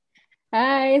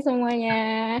Hai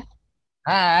semuanya.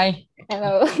 Hai.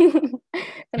 Halo.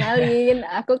 Kenalin,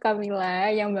 aku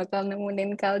Kamila yang bakal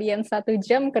nemenin kalian 1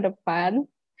 jam ke depan.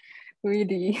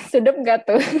 Widih, sedep gak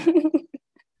tuh?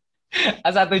 1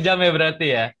 jam ya berarti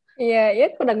ya. Iya, ya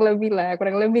kurang lebih lah,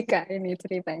 kurang lebih Kak ini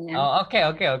ceritanya. Oh, oke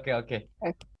oke oke oke.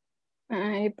 Oke.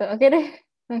 Nah, itu. Oke deh,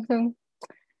 langsung.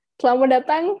 Selamat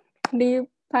datang di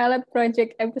pilot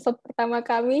project episode pertama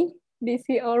kami di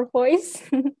See Our Voice.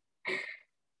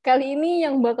 Kali ini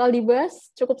yang bakal dibahas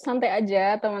cukup santai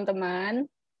aja, teman-teman.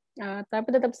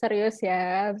 Tapi tetap serius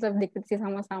ya, tetap dikritisi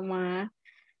sama-sama.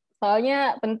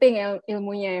 Soalnya penting ya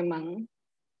ilmunya emang.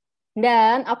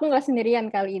 Dan aku nggak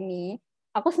sendirian kali ini.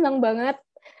 Aku senang banget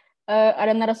ada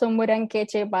narasumber yang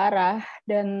kece parah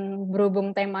dan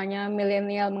berhubung temanya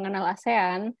milenial mengenal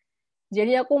ASEAN.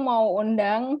 Jadi aku mau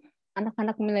undang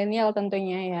anak-anak milenial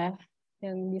tentunya ya,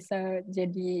 yang bisa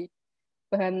jadi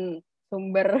bahan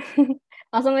sumber.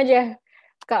 Langsung aja,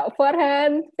 Kak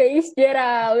Farhan,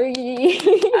 Feisgeral. Wih.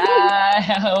 Hai,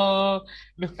 halo.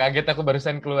 Duh, kaget aku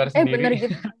barusan keluar sendiri. Bener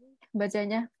gitu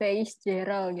bacanya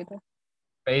Feisgeral gitu.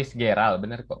 Feisgeral,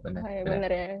 bener kok, bener, Oh ya bener.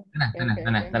 bener ya. Tenang, Oke, tenang, oke,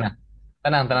 tenang, oke. tenang.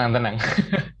 Tenang, tenang, tenang.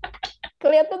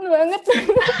 Kelihatan banget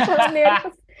kalau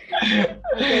nervous.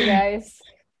 Oke guys,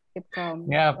 keep calm.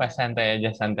 Nggak apa, santai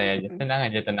aja, santai aja.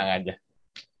 Tenang aja, tenang aja.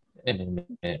 Bener.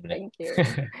 Thank you.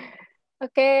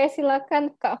 Oke,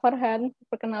 silakan Kak Farhan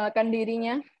perkenalkan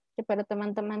dirinya kepada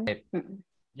teman-teman.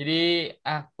 Jadi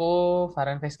aku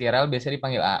Farhan Feisgeral, biasa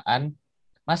dipanggil Aan.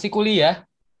 Masih kuliah,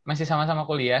 masih sama-sama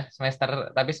kuliah,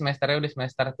 tapi semesternya udah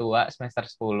semester tua, semester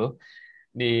 10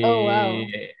 di Oh wow.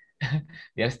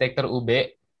 di arsitektur UB.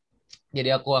 Jadi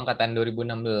aku angkatan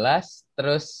 2016,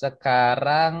 terus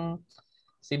sekarang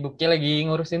sibuknya lagi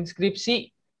ngurusin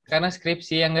skripsi. Karena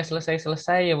skripsi yang nggak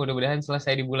selesai-selesai, ya mudah-mudahan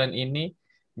selesai di bulan ini,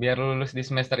 biar lulus di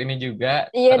semester ini juga.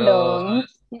 Iya dong.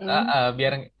 Terus Mm.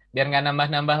 biar biar nggak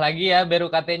nambah-nambah lagi ya, baru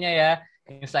KT-nya ya.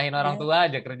 Nyusahin orang Ya. tua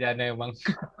aja kerjaannya emang.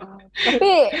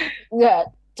 Tapi nggak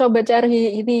coba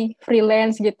cari ini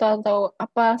freelance gitu atau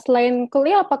apa selain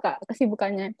kuliah apa Kak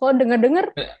kesibukannya? Kalau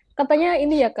dengar-dengar katanya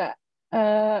ini ya Kak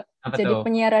Apa jadi tuh?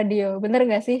 penyiar radio,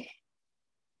 bener nggak sih?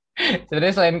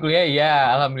 Sebenarnya selain kuliah,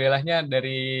 iya, alhamdulillahnya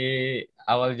dari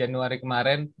awal Januari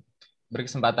kemarin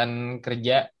berkesempatan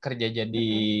kerja kerja jadi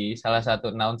Mm-mm. salah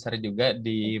satu announcer juga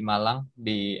di Malang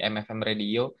di MFM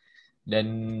Radio, dan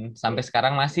sampai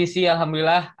sekarang masih sih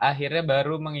alhamdulillah, akhirnya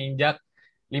baru menginjak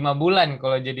 5 bulan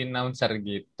kalau jadi announcer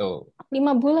gitu.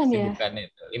 5 bulan ya. Kesibukan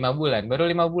itu 5 bulan, baru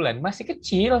 5 bulan, masih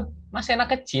kecil, masih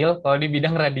anak kecil kalau di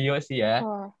bidang radio sih ya,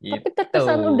 Wah, tapi gitu.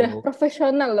 terkesan udah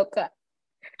profesional loh Kak.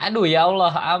 Aduh ya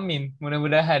Allah, amin.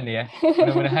 Mudah-mudahan ya.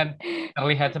 Mudah-mudahan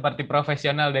terlihat seperti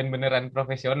profesional dan beneran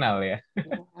profesional ya.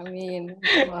 Ya, amin.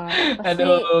 Wah, pasti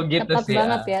Aduh, gitu ketat sih.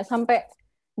 banget ya. Sampai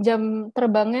jam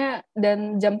terbangnya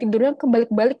dan jam tidurnya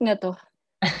kebalik-balik nggak tuh?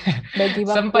 Bagi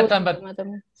waktu Sempat, dan sempat, macam-macam.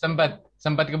 sempat,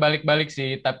 sempat kebalik-balik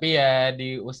sih. Tapi ya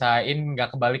diusahain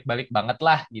nggak kebalik-balik banget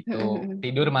lah gitu.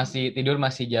 Tidur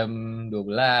masih jam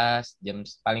 12,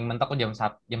 paling mentok jam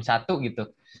 1 gitu.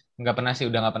 Nggak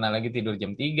pernah lagi tidur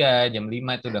jam 3, jam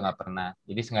 5 itu udah nggak pernah.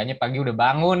 Jadi seenggaknya pagi udah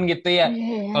bangun gitu ya.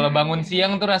 Iya Kalau ya. bangun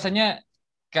siang tuh rasanya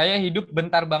kayak hidup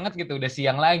bentar banget gitu. Udah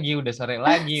siang lagi, udah sore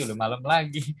lagi, udah malam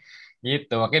lagi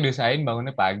gitu. Makanya diusahain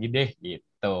bangunnya pagi deh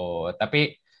gitu.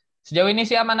 Tapi sejauh ini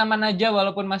sih aman-aman aja,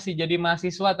 walaupun masih jadi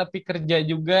mahasiswa tapi kerja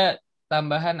juga,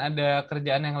 tambahan ada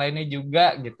kerjaan yang lainnya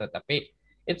juga gitu. Tapi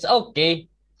it's okay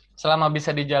selama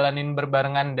bisa dijalanin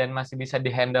berbarengan dan masih bisa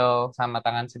dihandle sama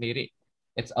tangan sendiri.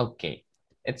 It's okay.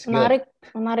 It's good. Menarik,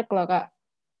 menarik loh Kak.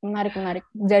 Menarik, menarik.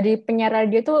 Jadi penyiar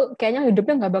radio tuh kayaknya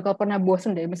hidupnya nggak bakal pernah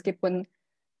bosen deh, meskipun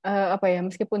apa ya,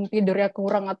 meskipun tidurnya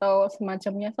kurang atau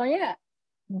semacamnya. Soalnya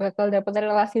bakal dapat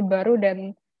relasi baru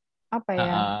dan apa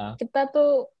ya, Uh-uh. kita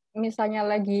tuh misalnya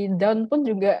lagi down pun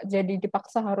juga jadi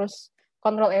dipaksa harus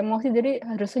kontrol emosi, jadi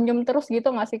harus senyum terus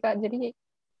gitu nggak sih Kak? Jadi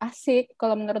asik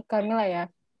kalau menurut Kamila ya.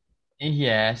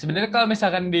 Iya, sebenarnya Mm. kalau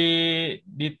misalkan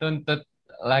dituntut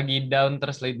lagi down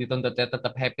terus lagi dituntutnya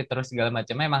tetap happy terus segala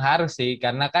macam, memang harus sih,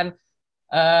 karena kan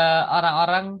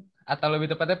orang-orang atau lebih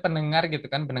tepatnya pendengar gitu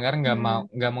kan, pendengar Mm.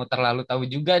 nggak mau terlalu tahu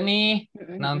juga nih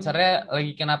Mm-mm. announcernya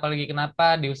lagi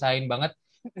kenapa, diusahain banget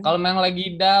kalau memang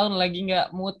lagi down, lagi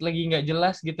nggak mood, lagi nggak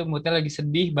jelas gitu, moodnya lagi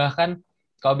sedih, bahkan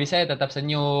kalau bisa ya tetap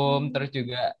senyum, terus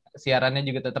juga siarannya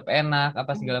juga tetap enak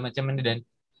apa segala macam ini, dan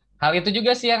hal itu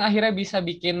juga sih yang akhirnya bisa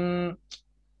bikin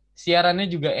siarannya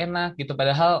juga enak gitu,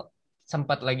 padahal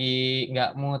sempat lagi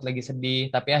nggak mood, lagi sedih,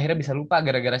 tapi akhirnya bisa lupa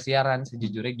gara-gara siaran,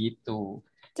 sejujurnya gitu.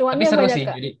 Tapi Cuannya seru banyak sih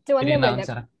Kak. jadi Cuannya banyak.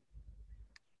 announcer.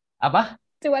 Apa?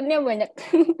 Cuannya banyak.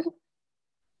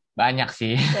 Banyak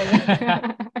sih. Banyak.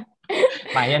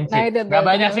 Lumayan Nah sih. itu Nggak tuh.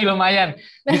 banyak sih, lumayan.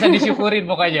 Bisa disyukurin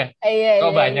pokoknya. Iya,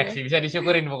 Kok iya, banyak iya. sih, bisa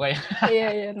disyukurin pokoknya. Iya,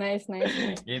 iya, nice, nice,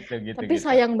 nice. Gitu, gitu, Tapi gitu.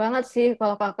 sayang banget sih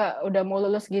kalau kakak udah mau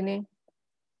lulus gini.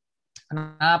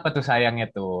 Kenapa tuh sayangnya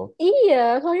tuh?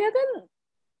 Iya, soalnya kan,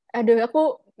 aduh, aku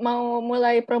mau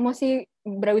mulai promosi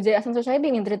Brawijaya ASEAN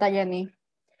Society nih ceritanya nih.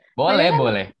 Soalnya Boleh, kan,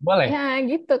 boleh, boleh. ya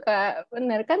gitu Kak,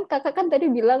 bener kan kakak kan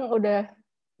tadi bilang udah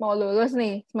mau lulus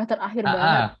nih, semester akhir Ah,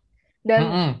 banget. ah. Dan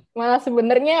Mm-mm. malah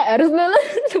sebenarnya harus lulus,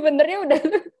 sebenarnya udah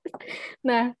lulus.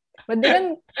 Nah, berarti kan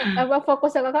apa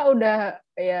fokusnya kakak udah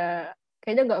ya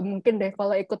kayaknya nggak mungkin deh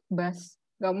kalau ikut BAS.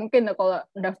 Nggak mungkin deh kalau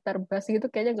daftar BAS gitu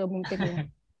kayaknya nggak mungkin ya.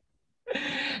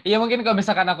 Iya mungkin kalau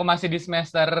misalkan aku masih di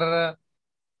semester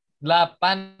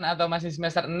 8 atau masih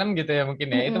semester 6 gitu ya mungkin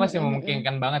ya. Itu Mm-mm, masih mm-mm.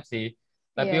 memungkinkan banget sih.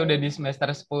 Tapi Iya, udah iya. di semester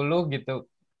 10 gitu,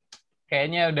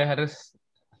 kayaknya udah harus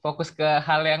fokus ke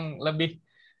hal yang lebih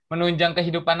menunjang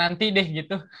kehidupan nanti deh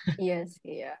gitu. Iya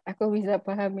sih ya. Aku bisa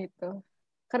paham itu.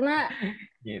 Karena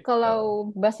Gitu. kalau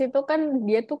BAS itu kan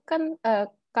dia tuh kan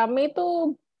kami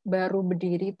tuh baru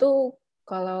berdiri tuh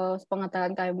kalau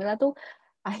pengetahuan Kamila tuh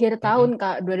akhir tahun Mm-mm.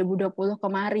 Kak 2020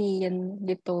 kemarin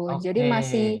gitu. Jadi Oke.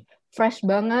 masih fresh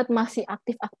banget, masih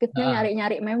aktif-aktifnya Heeh.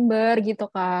 nyari-nyari member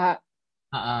gitu Kak.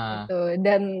 Gitu. Heeh.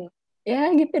 Dan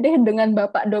ya gitu deh dengan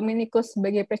Bapak Dominikus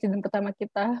sebagai presiden pertama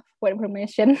kita for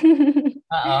information.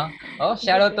 Heeh. Oh,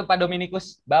 shout out Gitu. to Pak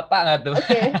Dominikus. Bapak nggak tuh?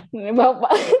 Oke, ini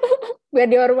Bapak biar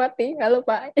dihormati. Halo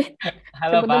Pak,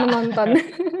 Halo, seperti Pak. menonton.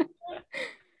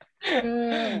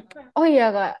 Oh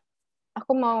iya Kak,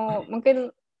 aku mau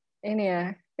mungkin ini ya,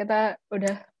 kita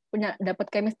udah punya dapat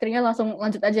chemistry-nya langsung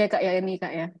lanjut aja ya Kak ya ini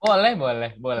Kak ya. Boleh,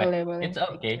 boleh, boleh. Boleh, boleh. It's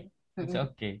Oke. okay. It's Mm-mm.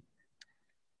 okay.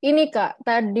 Ini Kak,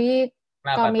 tadi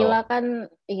Kenapa tuh? Kamila kan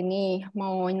ini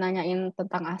mau nanyain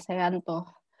tentang ASEAN tuh.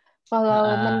 Kalau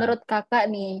Heeh. menurut kakak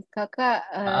nih, kakak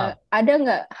Heeh. ada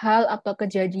nggak hal atau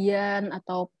kejadian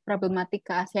atau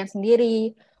problematika ASEAN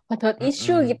sendiri, atau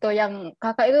isu Mm-mm. gitu yang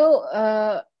kakak itu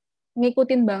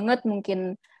ngikutin banget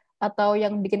mungkin, atau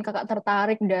yang bikin kakak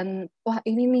tertarik dan wah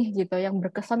ini nih gitu, yang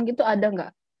berkesan gitu ada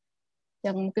nggak?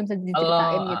 Yang mungkin bisa Kalau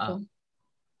diceritain gitu.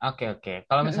 oke, oke.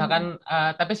 Kalau misalkan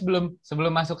Mm-mm. tapi sebelum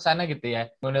sebelum masuk sana gitu ya,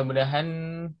 mudah-mudahan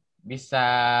bisa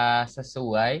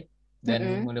sesuai dan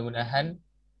Mm-mm. mudah-mudahan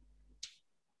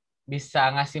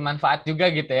bisa ngasih manfaat juga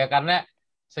gitu ya. Karena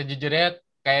sejujurnya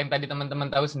kayak yang tadi teman-teman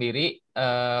tahu sendiri,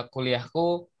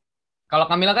 kuliahku, kalau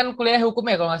Kamila kan kuliah hukum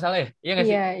ya kalau nggak salah ya, iya nggak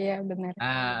Iya, sih? iya benar.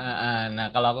 Nah,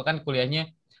 kalau aku kan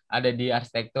kuliahnya ada di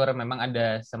arsitektur, memang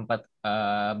ada sempat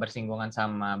bersinggungan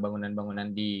sama bangunan-bangunan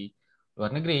di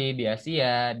luar negeri, di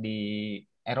Asia, di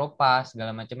Eropa,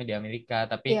 segala macamnya di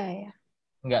Amerika, tapi Iya, iya.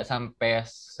 nggak sampai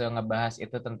ngebahas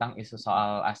itu tentang isu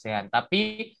soal ASEAN.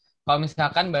 Tapi kalau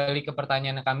misalkan balik ke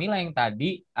pertanyaan Kamila yang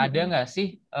tadi, ada Mm-mm. nggak sih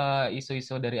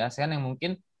isu-isu dari ASEAN yang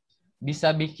mungkin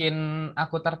bisa bikin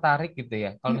aku tertarik gitu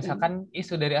ya? Kalau Mm-mm. misalkan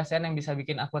isu dari ASEAN yang bisa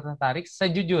bikin aku tertarik,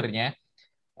 sejujurnya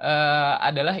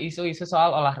adalah isu-isu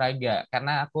soal olahraga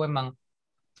karena aku emang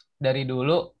dari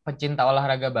dulu pecinta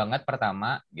olahraga banget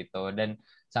pertama gitu dan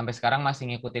sampai sekarang masih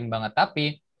ngikutin banget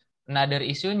tapi dari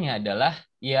isunya adalah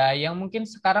ya yang mungkin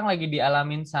sekarang lagi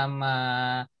dialamin sama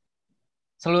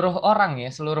seluruh orang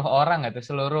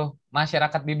gitu seluruh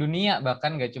masyarakat di dunia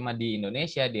bahkan gak cuma di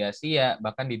Indonesia di Asia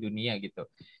bahkan di dunia gitu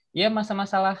ya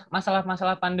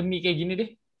masalah pandemi kayak gini deh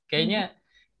kayaknya Mm-mm.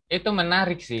 itu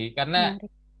menarik sih karena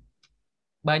Menarik.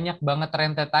 banyak banget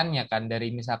rentetannya kan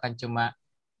dari misalkan cuma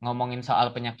ngomongin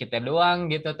soal penyakitnya doang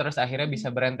gitu terus akhirnya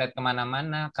bisa Mm-mm. berentet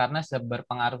kemana-mana karena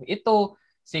seberpengaruh itu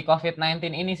si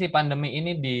COVID-19 ini si pandemi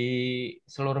ini di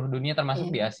seluruh dunia termasuk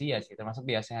di Iya. Asia sih termasuk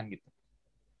di ASEAN gitu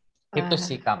itu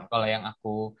sih Ah. Kam kalau yang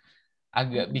aku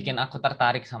agak bikin Mm-mm. aku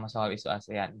tertarik sama soal isu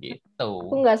ASEAN gitu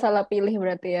Aku nggak salah pilih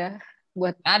berarti ya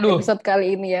buat aduh episode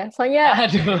kali ini ya. Soalnya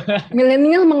aduh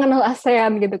milenial mengenal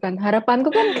ASEAN gitu kan.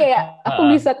 Harapanku kan kayak aku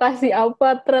bisa kasih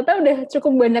apa. Ternyata udah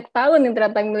cukup banyak tahun nih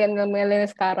ternyata milenial-milenial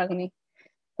sekarang nih.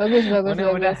 Bagus, bagus,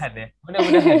 bagus. mudah-mudahan ya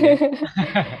mudah-mudahan ya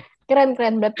Keren,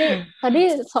 keren. Berarti tadi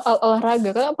soal olahraga.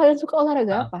 Kakak paling suka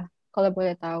olahraga apa? Kalau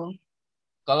boleh tahu.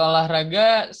 Kalau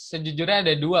olahraga, sejujurnya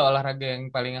ada dua olahraga yang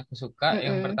paling aku suka.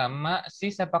 Yang Mm-mm. pertama sih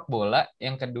sepak bola,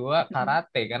 yang kedua Mm-mm.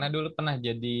 karate. Karena dulu pernah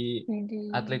jadi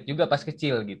Jadi, atlet juga pas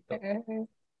kecil gitu.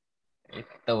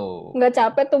 Itu. nggak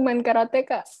capek tuh main karate,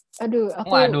 Kak. Aduh, aku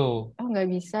Waduh, nggak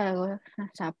bisa. Aku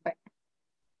capek.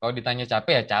 kalau ditanya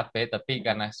capek ya capek, tapi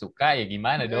karena suka ya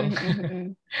gimana dong? Mm-mm, mm-mm.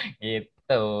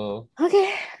 Gitu. Oke,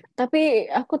 tapi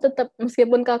aku tetap,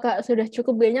 meskipun kakak sudah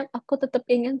cukup banyak, aku tetap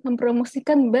ingin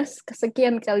mempromosikan BAS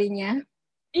kesekian kalinya.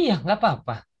 Iya, nggak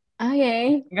apa-apa.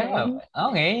 Oke, Nggak apa-apa.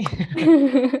 Oke.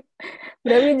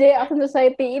 Brawijaya Art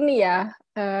Society ini ya,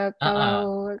 Ah, Kalau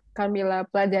ah. Kamila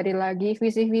pelajari lagi,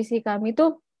 visi-visi kami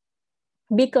tuh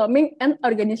becoming an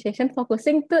organization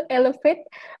focusing to elevate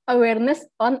awareness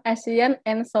on ASEAN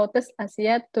and Southeast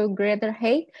Asia to greater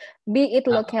height, be it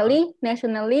Ah, ah. locally,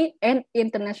 nationally, and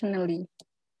internationally.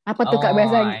 Apa tuh Kak Oh,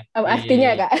 bahasa I artinya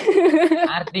see. Kak?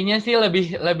 Artinya sih lebih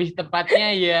lebih tepatnya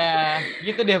ya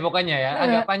gitu deh pokoknya ya.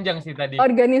 Agak Eh, panjang sih tadi.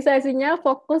 Organisasinya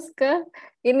fokus ke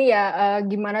ini ya,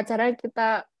 gimana cara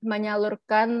kita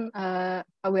menyalurkan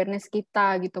awareness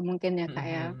kita gitu mungkin ya Kak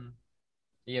ya.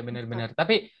 Iya benar-benar.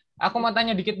 Tapi aku mau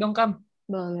tanya dikit dong, Kam.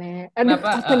 Boleh. Aduh,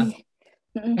 Kenapa apa nih?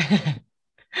 Mm-mm.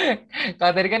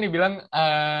 kalau tadi kan dibilang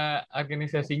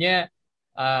organisasinya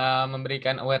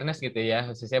memberikan awareness gitu ya,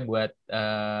 khususnya buat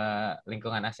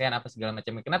lingkungan ASEAN apa segala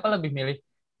macam. Kenapa lebih milih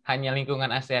hanya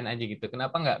lingkungan ASEAN aja gitu?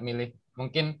 Kenapa nggak milih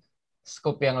mungkin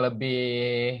scope yang lebih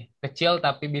kecil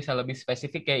tapi bisa lebih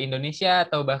spesifik kayak Indonesia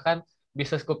atau bahkan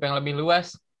bisa scope yang lebih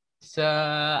luas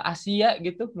se-Asia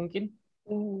gitu mungkin?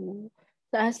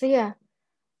 Se-Asia.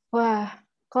 Wah,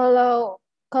 kalau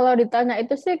kalau ditanya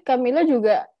itu sih Camilla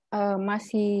juga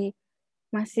masih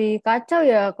masih kacau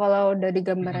ya kalau dari Mm-mm.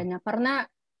 gambarannya karena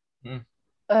Mm-mm.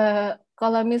 eh,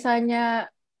 kalau misalnya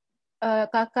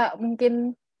kakak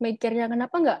mungkin mikirnya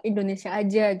kenapa nggak Indonesia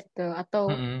aja gitu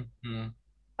Mm-mm. Mm-mm.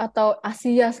 atau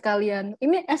Asia sekalian.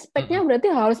 Ini aspeknya Mm-mm. berarti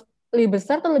harus lebih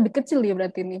besar atau lebih kecil ya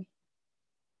berarti ini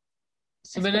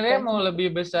Sebenarnya ekspektasinya. mau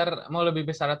lebih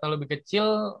besar atau lebih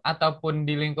kecil ataupun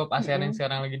di lingkup ASEAN yang Mm-mm.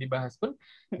 sekarang lagi dibahas pun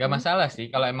gak Mm-mm. masalah sih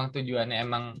kalau emang tujuannya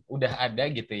emang udah ada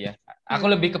gitu ya. Aku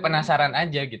lebih ke Hmm. penasaran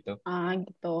aja gitu.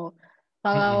 Gitu.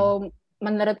 Kalau Mm-mm.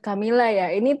 menurut Kamila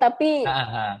ya, ini tapi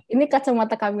Ah, ini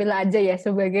kacamata Kamila aja ya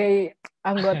sebagai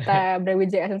anggota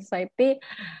Brawijaya Asian Society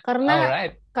karena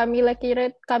alright.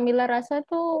 Kamila rasa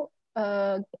tuh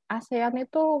ASEAN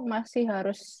itu masih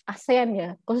harus ASEAN ya,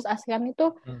 khusus ASEAN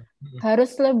itu Mm, mm,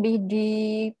 harus lebih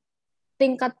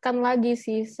ditingkatkan lagi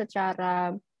sih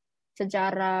secara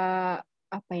secara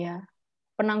apa ya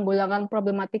penanggulangan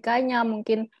problematikanya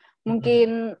mungkin mm, mungkin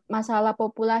masalah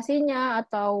populasinya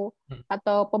mm,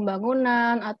 atau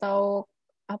pembangunan atau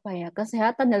apa ya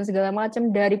kesehatan dan segala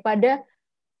macam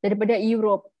daripada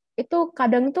Europe itu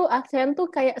kadang tuh ASEAN tuh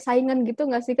kayak saingan gitu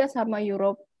nggak sih Kak sama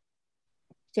Europe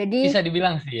jadi bisa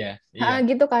dibilang sih ya. Iya.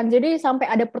 gitu kan jadi sampai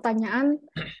ada pertanyaan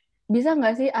bisa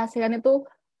nggak sih ASEAN itu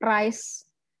rise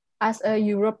as a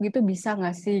Europe gitu bisa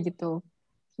nggak sih gitu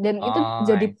dan itu Oh,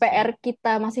 jadi I PR see.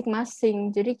 kita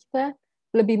masing-masing. Jadi kita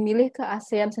lebih milih ke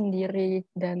ASEAN sendiri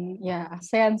dan ya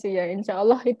ASEAN sih ya insya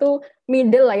Allah itu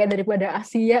middle lah ya daripada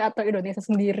Asia atau Indonesia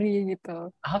sendiri gitu.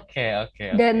 Oke, oke, oke.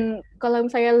 Dan kalau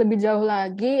misalnya lebih jauh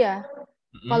lagi ya,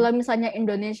 kalau Mm. misalnya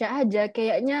Indonesia aja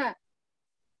kayaknya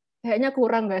kayaknya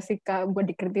kurang gak sih Kak buat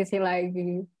dikritisi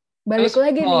lagi. Too Balik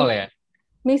lagi nih, small ya.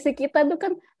 misi kita tuh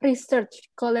kan research,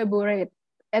 collaborate,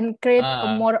 and create a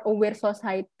Ah, more aware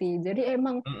society. Jadi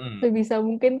emang mm-mm. sebisa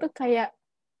mungkin tuh kayak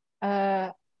eh,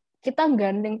 kita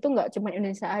gandeng tuh nggak cuma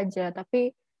Indonesia aja,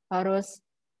 tapi harus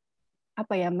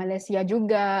apa ya Malaysia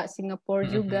juga, Singapura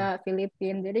juga, Mm-mm.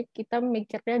 Filipina. Jadi kita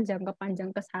mikirnya jangka panjang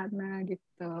ke sana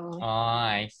gitu. Oh,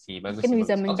 I see. Bagus Mungkin sih,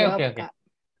 bisa bagus. Oke, menjawab oke, oke. Kak.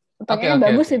 Oke, Pertanyaannya oke,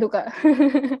 bagus oke. itu Kak.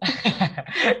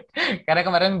 Karena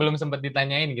kemarin belum sempat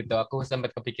ditanyain gitu. Aku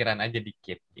sempat kepikiran aja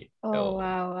dikit gitu. Oh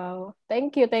wow wow,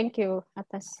 thank you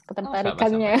atas Oh,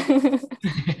 sama-sama. ketertarikannya.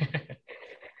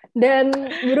 Dan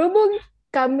berhubung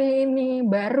kami ini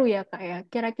baru ya Kak ya, Ah,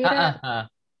 kira-kira ah, ah.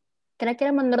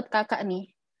 kira-kira menurut Kakak nih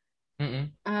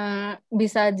Mm-mm, eh,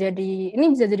 bisa jadi ini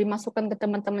bisa jadi masukan ke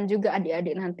teman-teman juga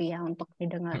adik-adik nanti ya untuk mm-mm,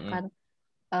 didengarkan.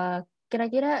 Eh,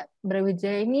 Kira-kira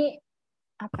Brawijaya ini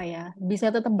apa ya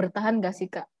bisa tetap bertahan gak sih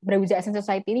Kak? Brawijaya Asian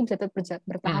Society ini bisa tetap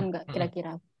bertahan mm, gak mm-mm.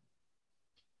 kira-kira?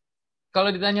 Kalau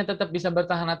ditanya tetap bisa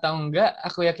bertahan atau enggak,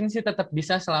 aku yakin sih tetap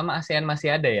bisa selama ASEAN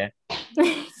masih ada ya.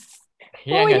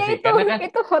 Iya Oh nggak iya sih? Karena kan,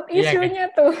 itu hot iya kan? isunya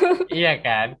tuh. Iya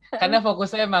kan? Karena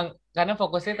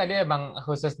fokusnya tadi emang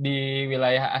khusus di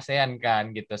wilayah ASEAN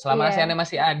kan gitu. Selama Iya. ASEAN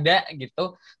masih ada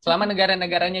gitu, selama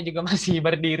negara-negaranya juga masih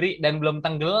berdiri dan belum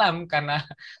tenggelam karena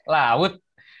laut,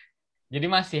 jadi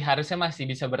harusnya masih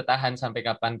bisa bertahan sampai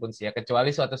kapanpun sih ya.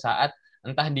 Kecuali suatu saat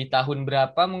entah di tahun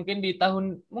berapa, mungkin di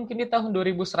tahun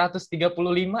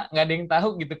 2135 nggak ada yang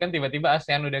tahu gitu kan tiba-tiba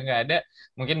ASEAN udah nggak ada,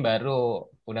 mungkin baru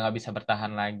udah nggak bisa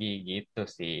bertahan lagi gitu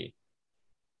sih.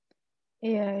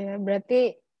 Iya ya,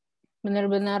 berarti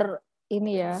benar-benar ini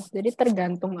ya. Jadi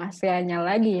tergantung ASEAN-nya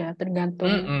lagi ya,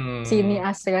 tergantung sini Mm-mm.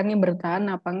 ASEAN ini bertahan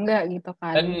apa enggak gitu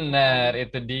kan. Bener,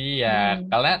 itu dia. Hmm.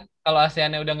 Karena kalau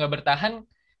ASEAN udah nggak bertahan,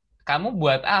 kamu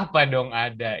buat apa dong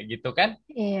ada gitu kan?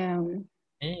 Iya.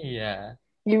 Iya.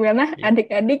 Gimana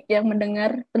adik-adik yang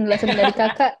mendengar penjelasan dari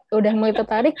kakak udah mulai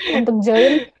tertarik untuk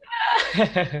join?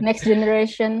 Next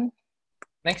generation.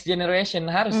 Next generation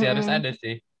harus sih, harus Mm-mm. ada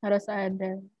sih. Harus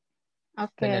ada.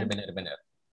 Benar, Oke. benar, benar.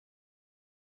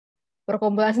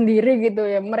 Perkumpulan sendiri gitu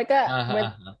ya. Mereka Ah,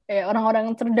 ah, ah.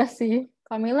 orang-orang cerdas sih.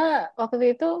 Kamila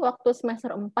waktu itu, waktu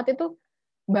semester 4 itu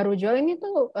baru join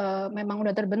itu memang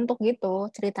udah terbentuk gitu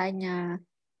ceritanya.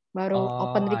 Baru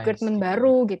Oh, open I recruitment see.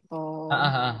 baru gitu. Ah,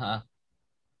 ah, ah, ah.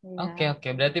 Oke, Iya. oke.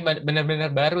 Berarti benar-benar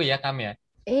baru ya, Kam ya?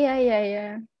 Iya, iya, iya.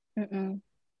 Mm-mm.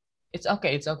 It's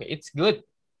okay, it's okay. It's good.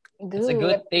 It's a Good.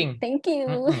 good thing. Thank you.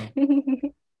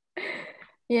 Mm-mm.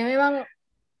 Ya memang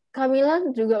Kamila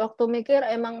juga waktu mikir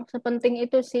emang sepenting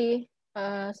itu sih,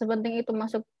 sepenting itu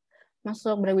masuk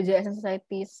masuk Brawijaya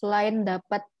Society selain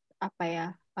dapat apa ya,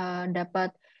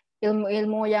 dapat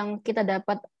ilmu-ilmu yang kita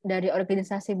dapat dari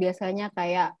organisasi biasanya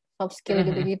kayak soft skill Mhm.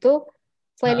 gitu-gitu.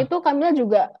 Selain Heeh. itu Kamila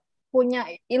juga punya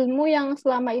ilmu yang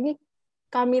selama ini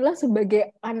Kamila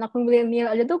sebagai anak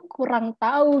milenial aja tuh kurang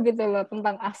tahu gitu loh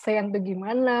tentang ASEAN tuh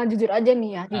gimana. Jujur aja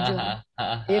nih ya, Ah, jujur. ah,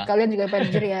 ah, Ya ah. kalian juga pada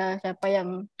jujur ya, siapa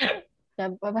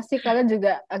pasti kalian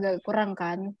juga agak kurang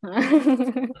kan.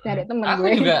 Nyari temen Aku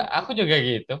gue. juga, aku juga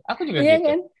gitu. Aku juga Iya gitu.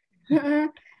 kan? Heeh.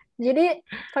 Jadi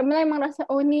Kamila emang rasa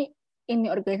oh ini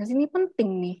organisasi ini penting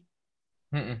nih.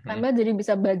 Mhm. Kamila jadi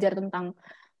bisa belajar tentang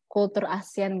kultur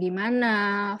ASEAN gimana,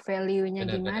 value-nya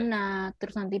Benar-benar. gimana,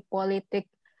 terus nanti politik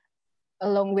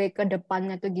long way ke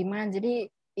depannya tuh gimana. Jadi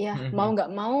ya mau Mhm.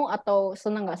 nggak mau atau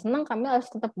senang nggak senang Kamila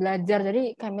harus tetap belajar.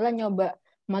 Jadi Kamila nyoba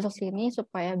masuk sini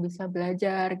supaya bisa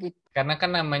belajar gitu. Karena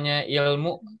kan namanya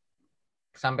ilmu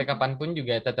sampai kapanpun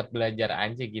juga tetap belajar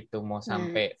aja gitu. Mau Nah,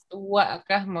 sampai tua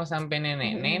kah, mau sampai mm-mm.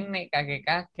 nenek-nenek,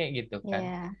 kakek-kakek gitu kan.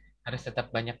 Iya, Harus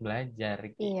tetap banyak belajar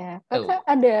iya. gitu. Kakak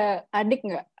ada adik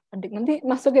nggak? Adik nanti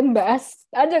masukin bahas.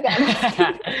 Ada kak masukin.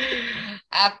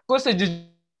 Aku sejujurnya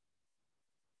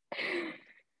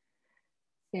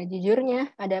Ya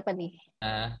jujurnya ada apa nih?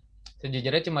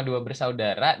 sejujurnya cuma dua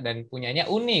bersaudara dan punyanya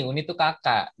Uni. Uni tuh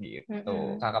kakak gitu,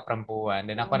 Mm-mm. kakak perempuan.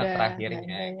 Dan aku anak Udah nggak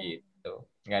terakhirnya ada ya. gitu.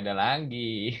 Nggak ada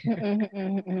lagi Mm-mm, mm-mm,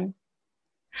 mm-mm.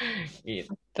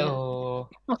 gitu.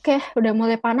 Oke, oke. Oke, udah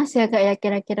mulai panas ya kak ya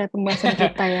kira-kira pembahasan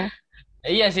kita ya.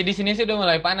 Iya sih di sini sih udah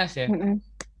mulai panas ya. Mm-mm.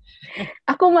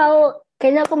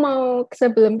 Kayaknya aku mau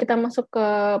sebelum kita masuk ke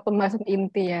pembahasan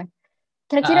inti ya.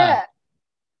 Kira-kira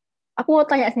Ah, aku mau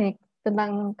tanya nih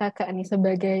tentang kakak nih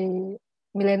sebagai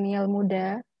milenial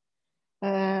muda.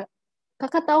 Eh,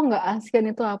 Kakak tahu nggak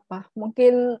ASEAN itu apa?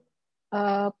 Mungkin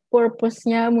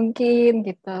purpose-nya mungkin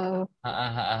gitu.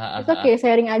 Itu oke, ah.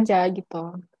 sharing aja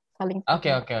gitu. Saling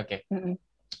Oke, sharing. oke, oke. Mm-mm.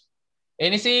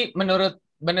 Ini sih menurut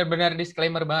benar-benar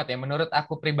disclaimer banget ya. Menurut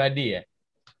aku pribadi ya.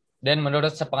 Dan menurut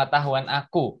sepengetahuan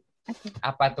aku, Oke.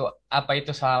 apa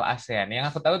itu soal ASEAN? Yang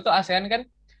aku tahu tuh ASEAN kan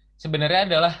sebenarnya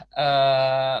adalah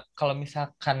kalau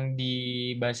misalkan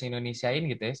di bahasa Indonesiain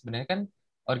gitu ya, sebenarnya kan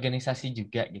organisasi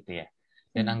juga gitu ya.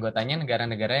 Dan Mm. anggotanya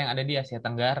negara-negara yang ada di Asia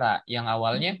Tenggara yang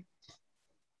awalnya Mm.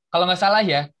 kalau nggak salah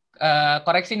ya,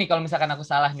 koreksi nih kalau misalkan aku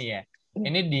salah nih ya. Iya.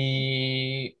 Ini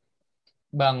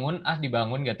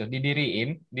dibangun gak tuh,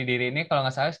 didiriinnya kalau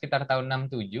nggak salah sekitar tahun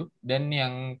 67 dan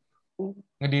yang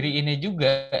ngediriinnya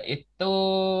juga itu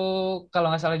kalau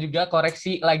nggak salah juga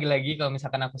koreksi lagi-lagi kalau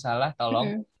misalkan aku salah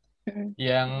tolong Mm-mm. Mm-mm.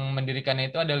 yang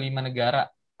mendirikannya itu ada 5 negara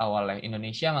awalnya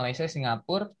Indonesia, Malaysia,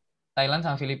 Singapura, Thailand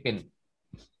sama Filipina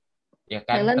ya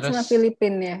kan Thailand terus sama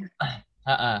Filipina ya.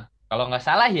 kalau nggak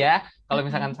salah ya kalau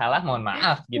misalkan salah mohon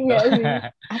maaf gitu Enggak sih.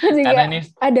 Aku juga karena ini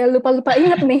ada lupa-lupa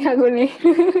inget nih aku nih.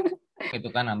 itu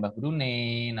kan nambah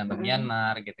Brunei, nambah Mm-mm.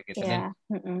 Myanmar gitu-gitu dan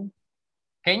Iya. Mm-mm.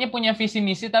 kayaknya punya visi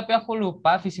misi tapi aku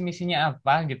lupa visi misinya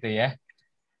apa gitu ya.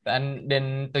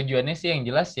 Dan tujuannya sih yang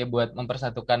jelas ya buat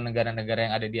mempersatukan negara-negara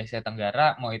yang ada di Asia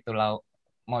Tenggara, mau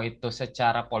itu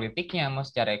secara politiknya, mau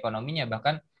secara ekonominya,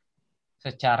 bahkan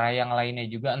secara yang lainnya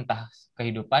juga, entah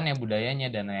kehidupannya,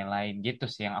 budayanya, dan lain-lain gitu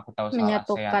sih yang aku tahu soal ASEAN.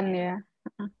 Menyatukan ya.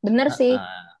 Bener sih.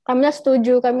 Heeh. Kamila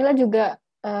setuju. Kamila juga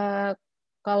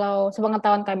kalau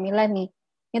sepengetahuan Kamila nih,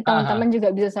 ini teman-teman Heeh. juga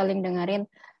bisa saling dengerin.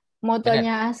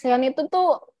 Motonya Bener. ASEAN itu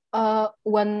tuh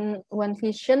one one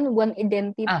vision, one Ah,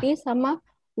 identity, sama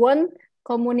one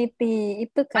community.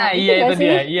 Itu nah Kak, itu iya itu nggak sih?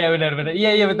 dia. Iya benar-benar. Iya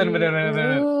iya betul benar benar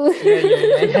benar. Iya iya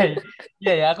iya Uh. iya.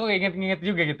 Iya ya, aku inget-inget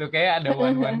juga gitu. Kayak ada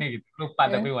one-one-nya gitu. Lupa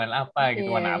Ya, tapi one apa gitu.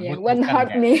 iya, One iya. abut One bukan heart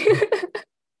kan? nih.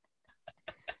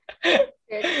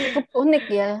 Ya, cukup unik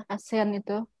ya ASEAN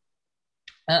itu.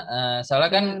 Soalnya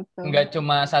kan Gitu. nggak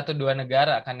cuma satu dua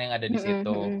negara kan yang ada di Mm-mm,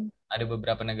 situ. mm-mm. Ada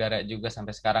beberapa negara juga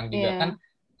sampai sekarang juga kan.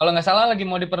 Iya. Kalau nggak salah lagi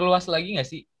mau diperluas lagi nggak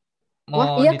sih? Mau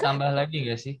Wah, iya kah? ditambah lagi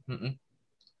nggak sih?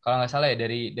 Kalau nggak salah ya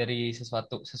dari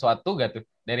sesuatu sesuatu gak tuh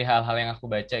dari hal-hal yang aku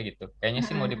baca gitu. Kayaknya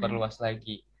sih mau Heeh, diperluas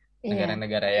lagi iya.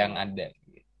 negara-negara yang ada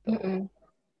gitu. Mm-mm.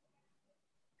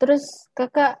 Terus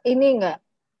kakak ini nggak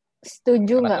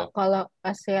setuju Apa nggak tuh? kalau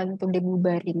ASEAN tuh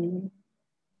dibubarin?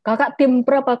 Kakak tim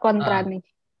pro apa kontra Heeh. nih?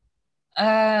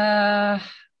 eh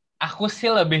aku sih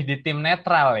lebih di tim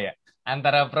netral ya,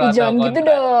 antara pro Ih, atau jangan gitu kontra.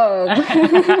 dong.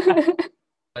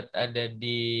 Buat ada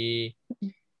di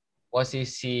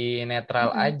posisi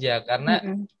netral Mm-mm. aja, karena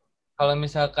Mm-mm. kalau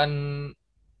misalkan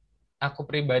aku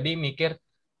pribadi mikir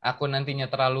aku nantinya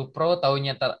terlalu pro,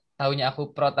 taunya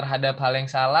aku pro terhadap hal yang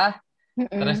salah.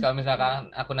 Terus Mm-mm. kalau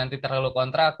misalkan aku nanti terlalu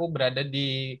kontra, aku berada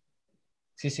di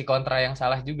sisi kontra yang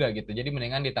salah juga gitu. Jadi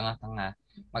mendingan di tengah-tengah.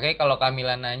 Makanya kalau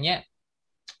Kamila nanya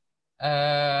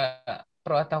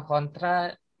pro atau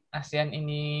kontra ASEAN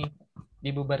ini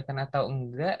dibubarkan atau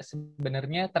enggak,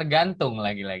 sebenarnya tergantung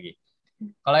lagi-lagi.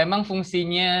 Kalau emang fungsi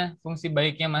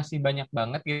baiknya masih banyak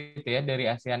banget gitu ya dari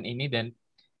ASEAN ini, dan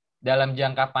dalam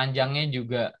jangka panjangnya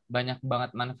juga banyak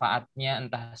banget manfaatnya,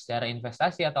 entah secara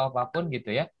investasi atau apapun gitu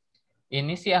ya.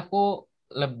 Ini sih aku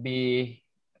lebih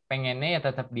pengennya ya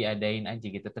tetap diadain aja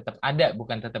gitu. Tetap ada,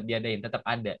 bukan tetap diadain, tetap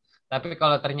ada. Tapi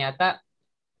kalau ternyata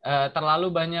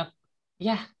terlalu banyak,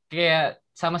 ya kayak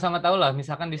sama-sama tahu lah,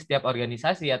 misalkan di setiap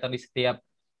organisasi atau di setiap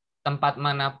tempat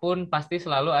manapun pasti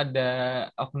selalu ada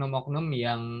oknum-oknum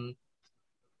yang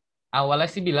awalnya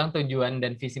sih bilang tujuan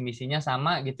dan visi misinya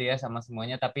sama gitu ya sama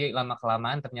semuanya, tapi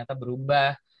lama-kelamaan ternyata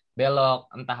berubah, belok,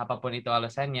 entah apapun itu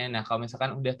alasannya. Nah, kalau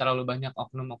misalkan udah terlalu banyak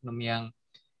oknum-oknum yang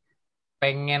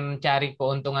pengen cari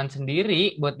keuntungan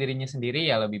sendiri buat dirinya sendiri,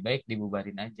 ya lebih baik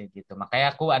dibubarin aja gitu.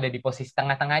 Makanya aku ada di posisi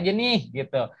tengah-tengah aja nih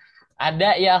gitu.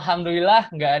 Ada ya alhamdulillah,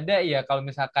 nggak ada ya kalau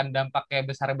misalkan dampaknya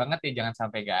besar banget ya jangan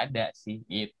sampai nggak ada sih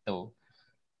gitu.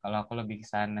 Kalau aku lebih ke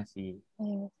sana sih.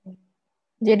 Iya sih.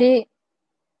 Jadi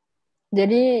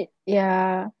jadi ya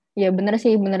ya benar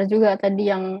sih, benar juga tadi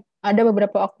yang ada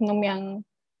beberapa oknum yang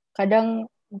kadang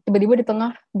tiba-tiba di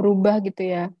tengah berubah gitu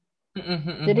ya.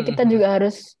 Jadi kita juga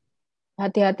harus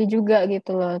hati-hati juga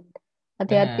gitu loh.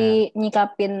 Hati-hati Benar,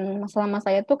 nyikapin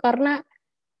masalah-masalah itu karena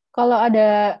kalau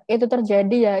ada itu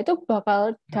terjadi ya itu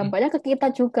bakal dampaknya ke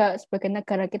kita juga sebagai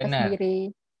negara kita benar.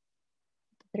 sendiri.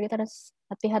 Jadi kita harus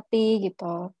hati-hati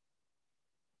gitu.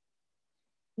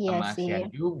 Iya Sama sih. ASEAN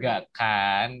juga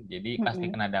kan. Jadi pasti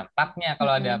Mm-mm. kena dampaknya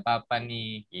kalau ada Mm-mm. apa-apa nih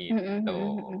Mm-mm. gitu.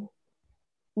 Mm-mm.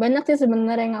 Banyak sih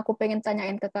sebenarnya yang aku pengen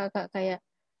tanyain ke kakak kayak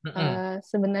Mm-mm.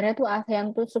 sebenarnya tuh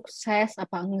ASEAN tuh sukses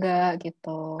apa enggak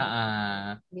gitu.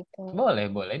 Ah, Gitu. boleh,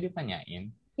 boleh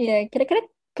ditanyain. Iya, kira-kira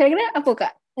apa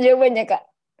Kak? Jawabannya Kak?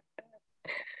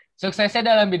 Suksesnya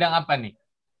dalam bidang apa nih?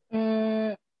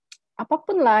 Hmm,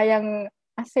 apapun lah yang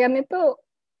ASEAN itu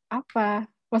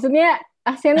apa? Maksudnya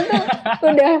ASEAN itu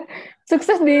udah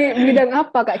sukses di bidang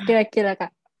apa Kak kira-kira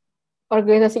Kak?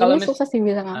 Organisasi Kalau ini mis sukses di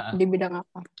bidang ah, di bidang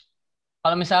apa?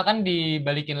 kalau misalkan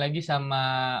dibalikin lagi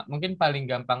sama, mungkin paling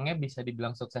gampangnya bisa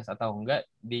dibilang sukses atau enggak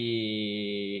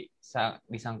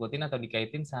disangkutin atau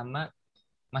dikaitin sama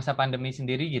masa pandemi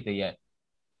sendiri gitu ya.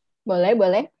 Boleh,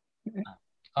 boleh.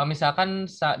 Kalau misalkan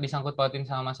disangkut pautin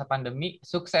sama masa pandemi,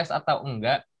 sukses atau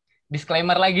enggak,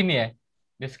 disclaimer lagi nih ya.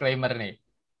 Disclaimer nih.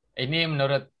 Ini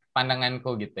menurut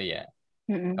pandanganku gitu ya.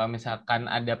 Mm-mm. Kalau misalkan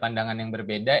ada pandangan yang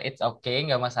berbeda, it's okay,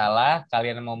 nggak masalah.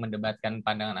 Kalian mau mendebatkan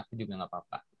pandangan aku juga nggak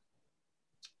apa-apa.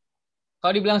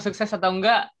 Kalau dibilang sukses atau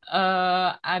enggak,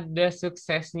 ada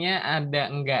suksesnya, ada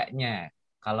enggaknya.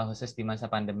 Kalau khusus di masa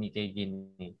pandemi kayak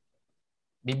gini.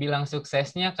 Dibilang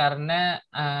suksesnya karena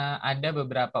ada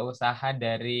beberapa usaha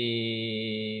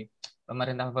dari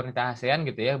pemerintah-pemerintah ASEAN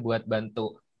gitu ya buat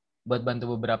bantu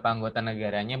beberapa anggota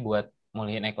negaranya buat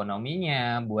mulihin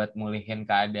ekonominya, buat mulihin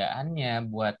keadaannya,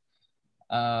 buat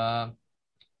eh,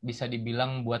 bisa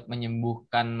dibilang buat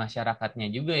menyembuhkan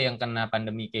masyarakatnya juga yang kena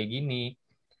pandemi kayak gini.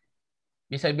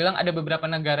 Bisa dibilang ada beberapa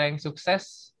negara yang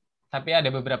sukses, tapi ada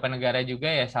beberapa negara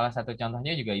juga ya, salah satu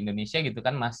contohnya juga Indonesia gitu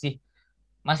kan, masih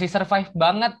masih survive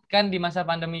banget kan di masa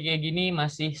pandemi kayak gini,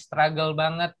 masih struggle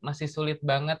banget, masih sulit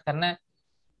banget karena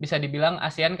bisa dibilang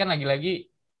ASEAN kan lagi-lagi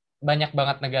banyak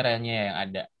banget negaranya yang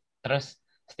ada. Terus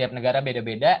setiap negara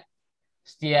beda-beda,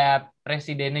 setiap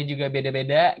presidennya juga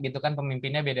beda-beda gitu kan,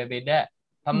 pemimpinnya beda-beda,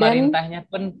 Dan pemerintahnya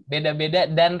pun beda-beda,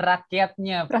 dan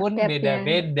rakyatnya pun rakyatnya,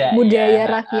 beda-beda budaya ya.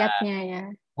 rakyatnya ya.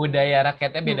 Budaya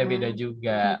rakyatnya beda-beda Mm-mm.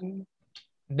 juga. Mm-mm.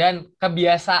 Dan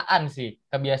kebiasaan sih,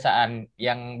 kebiasaan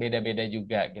yang beda-beda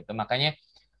juga gitu. Makanya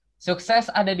sukses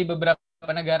ada di beberapa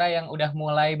negara yang udah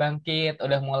mulai bangkit,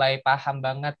 udah mulai paham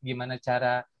banget gimana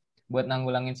cara buat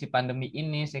nanggulangin si pandemi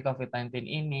ini, si COVID-19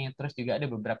 ini. Terus juga ada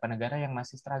beberapa negara yang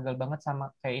masih struggle banget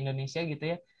sama kayak Indonesia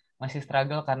gitu ya. Masih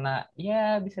struggle karena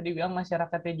ya bisa dibilang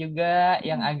masyarakatnya juga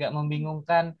yang agak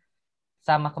membingungkan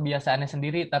sama kebiasaannya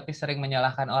sendiri, tapi sering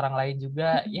menyalahkan orang lain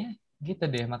juga. Ya gitu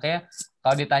deh. Makanya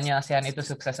kalau ditanya ASEAN itu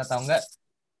sukses atau enggak,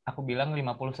 aku bilang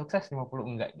 50 sukses, 50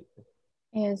 enggak gitu.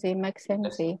 Iya sih, make sense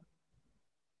Terus, sih.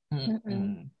 Mm-mm.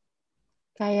 mm-mm.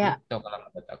 Kayak, Gitu kalau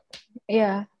menurut aku.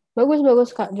 ya, bagus-bagus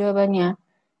Kak jawabannya.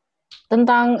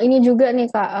 Tentang ini juga nih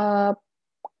Kak,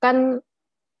 kan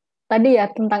tadi ya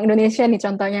tentang Indonesia nih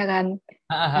contohnya kan.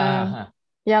 Eh, Hahaha.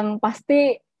 yang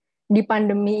pasti di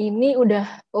pandemi ini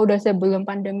udah sebelum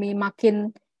pandemi makin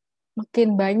makin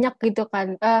banyak gitu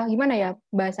kan. Gimana ya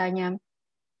bahasanya?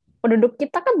 Penduduk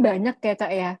kita kan banyak ya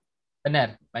Kak ya.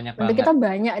 Benar, banyak Penduduk banget. kita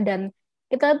banyak dan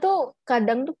kita tuh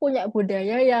kadang tuh punya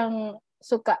budaya yang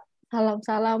suka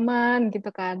salam-salaman gitu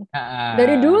kan.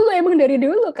 Dari Ah, dulu emang dari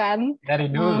dulu kan. dari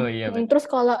Eh, dulu ya benar. terus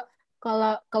kalau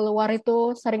kalau keluar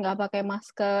itu sering nggak pakai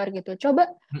masker gitu. Coba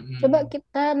coba Mm-mm.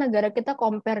 kita negara kita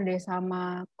compare deh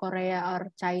sama Korea or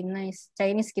Chinese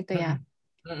Chinese gitu ya.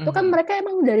 Mm-mm. Itu kan Mm-mm. mereka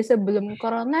emang dari sebelum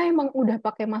corona emang udah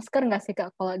pakai masker nggak sih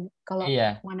Kak kalau kalau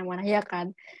Iya, mana-mana ya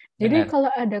kan. Jadi benar. kalau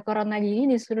ada corona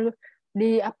gini disuruh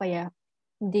di apa ya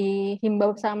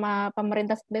dihimbau sama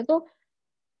pemerintah seperti itu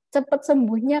cepet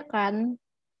sembuhnya kan.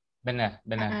 Benar,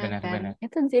 benar, benar, Kan benar.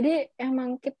 itu jadi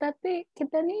emang kita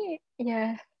nih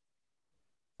ya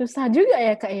susah juga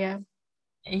ya Kak ya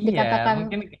Iya, dikatakan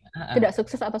mungkin tidak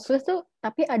sukses atau sukses tuh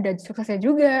tapi ada suksesnya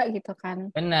juga gitu kan.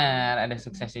 benar, ada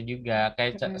suksesnya juga.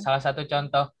 Kayak Mm-mm. salah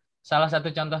satu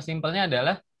contoh simpelnya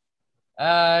adalah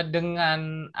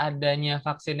dengan adanya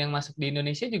vaksin yang masuk di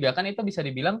Indonesia juga kan itu bisa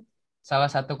dibilang salah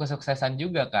satu kesuksesan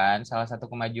juga kan, salah satu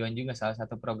kemajuan juga, salah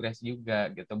satu progres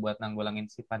juga gitu buat nanggulangin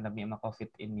si pandemi sama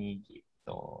COVID ini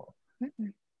gitu.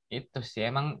 Mm-mm. Itu sih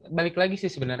emang balik lagi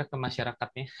sih sebenarnya ke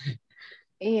masyarakatnya.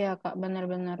 Iya Kak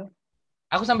benar-benar.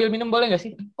 Aku sambil minum boleh nggak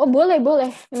sih? Oh boleh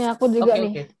boleh ini aku juga Oke,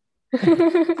 nih. oke.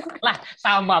 Lah,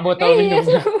 sama botol Iya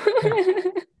minumnya. sama,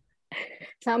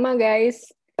 sama guys.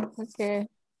 Oke.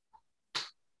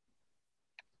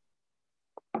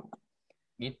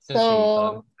 Gitu sih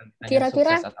kalau So misalkan ditanya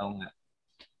kira-kira sukses atau enggak.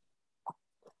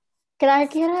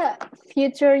 kira-kira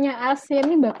future-nya ASEAN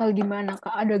ini bakal gimana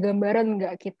Kak? Ada gambaran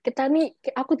nggak kita nih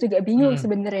aku juga bingung Hmm,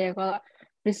 sebenarnya ya kalau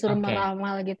disuruh oke.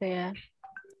 meramal gitu ya.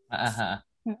 Ah, ah, ah.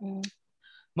 Mm-mm.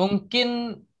 Mungkin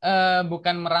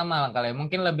bukan meramal kali ya,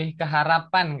 mungkin lebih ke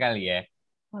harapan kali ya.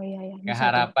 Oh iya ya, bisa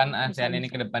tuh. Keharapan Bisa ASEAN ini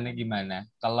bisa. ke depannya gimana?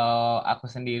 Kalau aku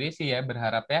sendiri sih ya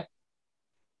berharap ya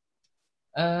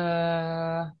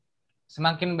eh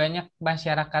semakin banyak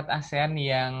masyarakat ASEAN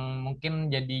yang mungkin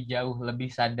jadi jauh lebih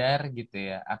sadar gitu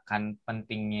ya akan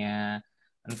pentingnya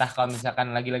entah kalau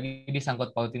misalkan lagi-lagi disangkut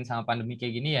pautin sama pandemi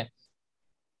kayak gini ya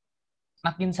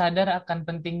makin sadar akan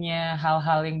pentingnya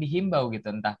hal-hal yang dihimbau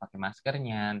gitu, entah pakai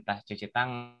maskernya, entah cuci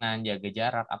tangan, jaga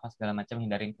jarak, apa segala macam,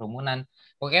 hindarin kerumunan.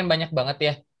 Pokoknya kan banyak banget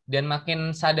ya. Dan makin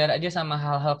sadar aja sama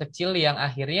hal-hal kecil yang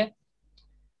akhirnya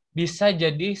bisa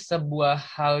jadi sebuah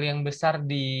hal yang besar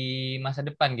di masa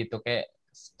depan gitu. Kayak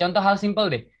contoh hal simpel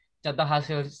deh. Contoh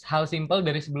hal simpel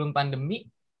dari sebelum pandemi.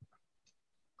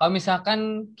 Kalau misalkan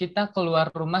kita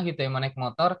keluar rumah gitu ya, mau naik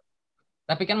motor,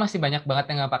 tapi kan masih banyak banget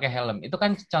yang nggak pakai helm. Itu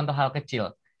kan contoh hal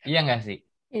kecil. Iya nggak sih?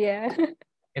 Iya.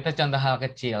 Itu contoh hal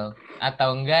kecil.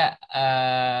 Atau enggak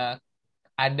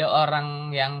ada orang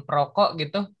yang perokok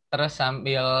gitu, terus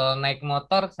sambil naik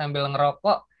motor sambil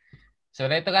ngerokok.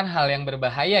 Sebenarnya itu kan hal yang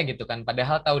berbahaya gitu kan,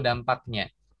 padahal tahu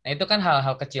dampaknya. Nah, itu kan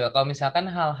hal-hal kecil. Kalau misalkan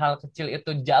hal-hal kecil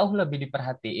itu jauh lebih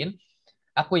diperhatiin,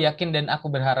 aku yakin dan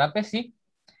aku berharapnya sih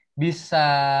bisa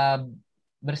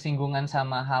bersinggungan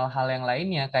sama hal-hal yang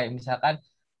lainnya. Kayak misalkan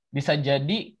bisa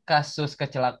jadi kasus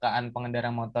kecelakaan pengendara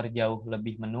motor jauh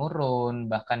lebih menurun,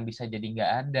 bahkan bisa jadi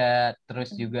nggak ada. Terus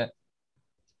juga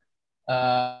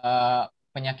eh,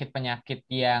 penyakit-penyakit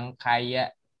yang kayak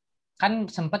kan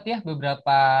sempet ya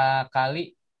beberapa kali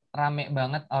rame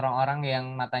banget orang-orang yang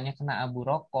matanya kena abu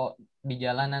rokok di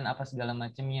jalanan apa segala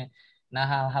macamnya. Nah,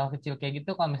 hal-hal kecil kayak gitu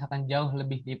kalau misalkan jauh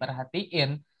lebih diperhatiin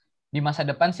di masa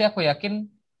depan sih aku yakin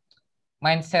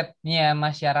mindsetnya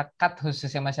masyarakat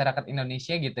khususnya masyarakat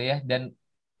Indonesia gitu ya dan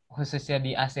khususnya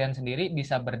di ASEAN sendiri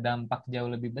bisa berdampak jauh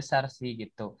lebih besar sih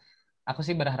gitu. Aku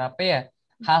sih berharapnya ya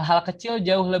hal-hal kecil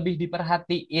jauh lebih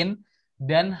diperhatiin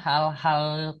dan hal-hal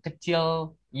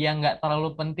kecil yang nggak terlalu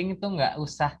penting itu nggak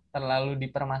usah terlalu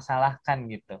dipermasalahkan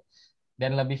gitu.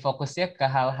 Dan lebih fokusnya ke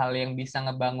hal-hal yang bisa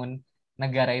ngebangun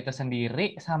negara itu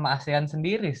sendiri sama ASEAN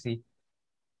sendiri sih.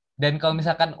 Dan kalau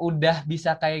misalkan udah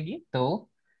bisa kayak gitu,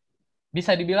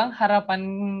 bisa dibilang harapan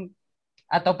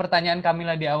atau pertanyaan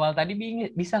Kamila di awal tadi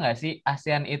bisa nggak sih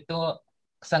ASEAN itu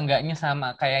seenggaknya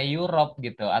sama kayak Europe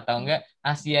gitu atau enggak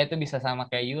Asia itu bisa sama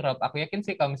kayak Europe? Aku yakin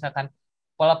sih kalau misalkan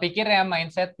pola pikirnya,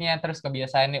 mindsetnya, terus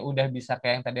kebiasaannya udah bisa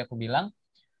kayak yang tadi aku bilang,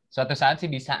 suatu saat sih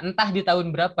bisa. Entah di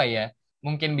tahun berapa ya,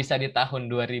 mungkin bisa di tahun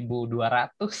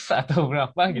 2200 atau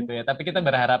berapa gitu ya. Tapi kita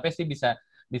berharapnya sih bisa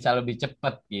bisa lebih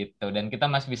cepat gitu dan kita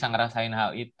masih bisa ngerasain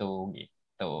hal itu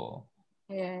gitu.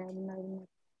 Ya, benar-benar.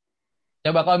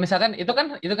 Coba kalau misalkan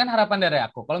itu kan harapan dari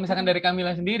aku. Kalau misalkan dari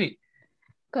Kamila sendiri,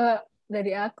 Ke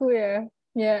dari aku ya,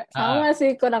 ya sama ah,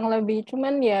 sih kurang lebih.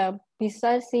 Cuman ya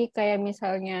bisa sih kayak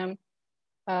misalnya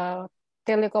eh,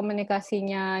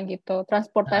 telekomunikasinya gitu,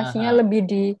 transportasinya ah.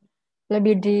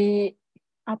 lebih di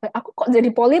apa? Aku kok jadi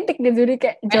politik nih, jadi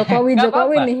kayak Jokowi Nggak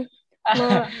Jokowi apa-apa, nih.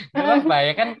 Me- nggak apa-apa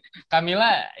ya kan Kamila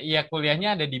ya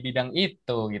kuliahnya ada di bidang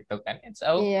itu gitu kan. It's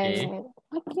iya, okay. iya.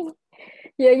 Oke.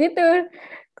 Ya gitu.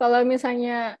 Kalau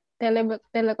misalnya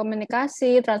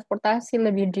telekomunikasi, transportasi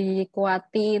lebih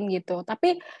dikuatin gitu.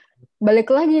 Tapi balik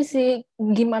lagi sih,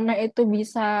 gimana itu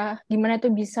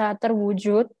bisa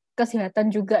terwujud kesehatan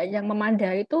juga yang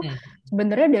memadai itu Hmm,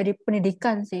 sebenarnya dari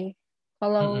pendidikan sih.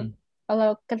 Kalau hmm, kalau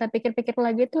kita pikir-pikir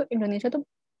lagi tuh Indonesia tuh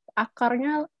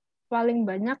akarnya paling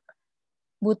banyak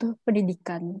butuh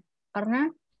pendidikan. Karena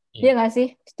dia iya. nggak sih,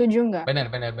 setuju nggak? Benar,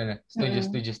 benar, benar. Setuju, Mm-mm.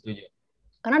 setuju, setuju.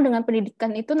 Karena dengan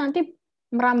pendidikan itu nanti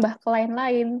merambah ke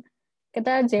lain-lain.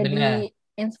 Kita jadi Benar,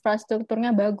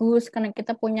 infrastrukturnya bagus karena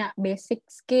kita punya basic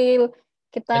skill.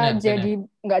 Kita benar, jadi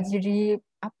benar, nggak jadi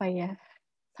apa ya,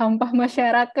 sampah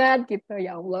masyarakat gitu.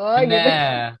 Ya Allah gitu.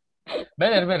 benar,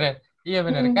 benar, benar. Iya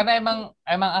benar. Mm-mm. Karena emang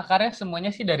emang akarnya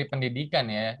semuanya sih dari pendidikan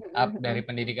ya. Dari Mm-mm.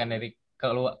 pendidikan dari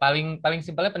paling paling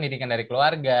simpelnya pendidikan dari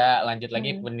keluarga, lanjut lagi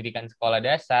Mm-mm. pendidikan sekolah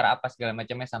dasar, apa segala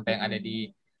macamnya sampai yang ada di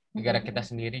Mm-mm. negara kita Mm-mm.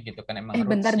 sendiri gitu kan emang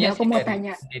Bentar rootsnya deh, aku sih mau dari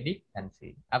tanya. pendidikan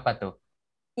sih. Apa tuh?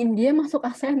 India masuk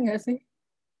ASEAN nggak sih?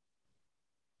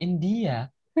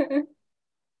 India.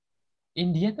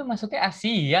 India tuh masuknya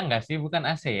Asia nggak sih? Bukan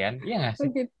ASEAN. Iya nggak Oh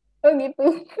sih? gitu. Oh gitu.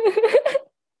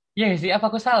 Iya nggak sih? Apa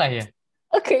aku salah ya?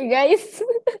 Oke guys.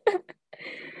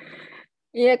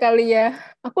 Iya kali ya.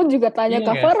 Aku juga tanya Iya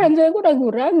ke nggak sih? Farhan, jadi aku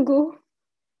ragu-ragu.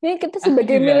 Ini kita Aku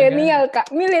sebagai juga agak. milenial, Kak.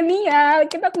 Milenial,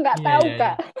 kita nggak Iya tahu, iya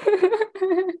iya. Kak.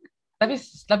 Tapi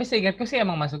tapi seingatku sih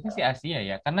emang masuknya sih Asia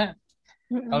ya. Karena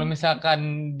kalau Mm-mm. misalkan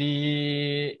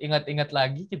diingat-ingat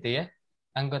lagi gitu ya,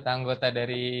 anggota-anggota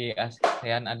dari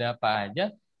ASEAN ada apa aja?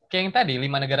 Kayak yang tadi,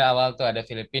 5 negara awal tuh ada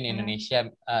Filipina, Nah, Indonesia,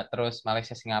 terus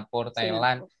Malaysia, Singapura,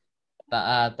 Thailand,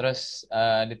 Singapura. terus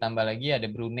ditambah lagi ada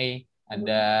Brunei,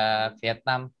 ada Aduh.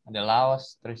 Vietnam, ada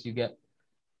Laos, terus juga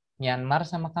Myanmar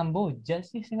sama Kamboja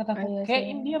sih seingat Oh aku. iya Kayak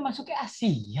sih. India masuknya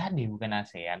Asia deh, bukan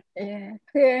ASEAN. Iya.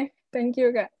 Oke, thank you,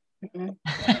 Kak. Mm-mm.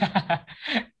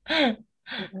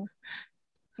 Mm-mm.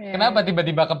 Kenapa Ya,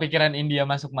 tiba-tiba kepikiran India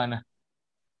masuk mana?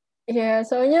 ya,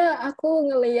 soalnya aku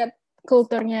ngelihat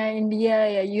kulturnya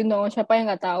India ya, siapa yang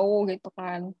nggak tahu gitu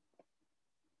kan.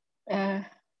 Eh,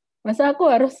 masa aku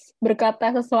harus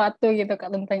berkata sesuatu gitu Kak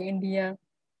tentang India.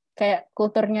 Kayak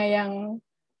kulturnya yang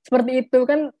seperti itu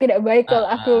kan tidak baik Ah, kalau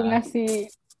aku ah. ngasih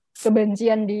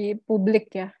kebencian di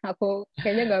publik ya. Aku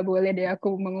kayaknya nggak boleh deh aku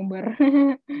mengumbar.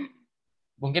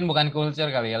 Mungkin bukan culture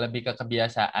kali ya, lebih ke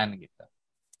kebiasaan gitu.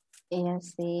 Iya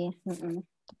sih. Mm-mm.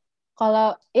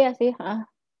 Kalau iya sih,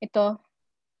 itu.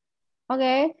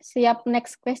 Oke, siap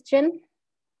next question.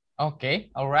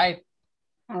 Oke, alright.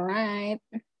 Alright.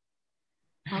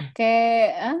 Oke,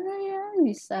 ya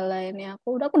bisa lah ini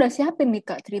aku udah siapin nih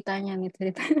Kak ceritanya nih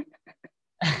cerita.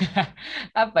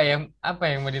 Apa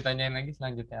yang mau ditanyain lagi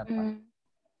selanjutnya apa? Hmm.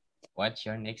 What's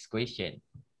your next question?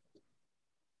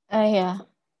 Ya,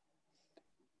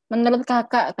 menurut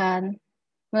Kakak kan,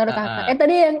 menurut Kakak. Ah, ah.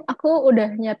 Tadi yang aku udah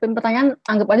nyiapin pertanyaan,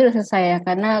 anggap aja udah selesai ya,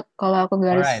 karena kalau aku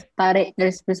garis Alright. tarik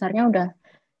garis besarnya udah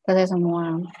selesai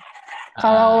semua.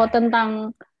 Kalau Ah, ah. tentang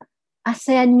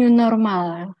ASEAN New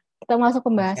Normal, kita masuk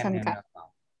ASEAN pembahasan yang Kak. normal.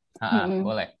 Ah, ah, Mm-mm.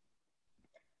 boleh.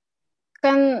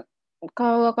 Kan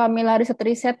kalau kami lari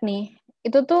riset nih,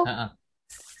 itu tuh Ah, ah.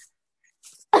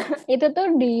 itu tuh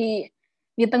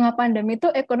di tengah pandemi tuh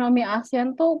ekonomi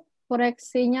ASEAN tuh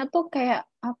proyeksinya tuh kayak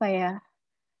apa ya?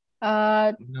 eh,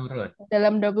 Menurut.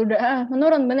 dalam 20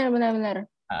 menurun benar benar benar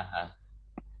Ah, ah.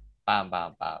 Paham,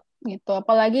 paham, paham. gitu.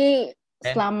 Apalagi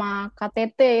Dan, selama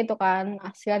KTT itu kan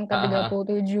ASEAN ke ah, tiga ah. puluh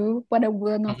tujuh pada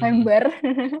bulan Hmm, November.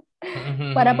 hmm, hmm,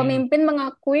 hmm, Para hmm, hmm. pemimpin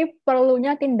mengakui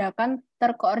perlunya tindakan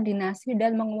terkoordinasi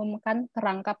dan mengumumkan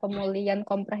kerangka pemulihan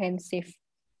komprehensif.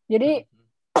 Jadi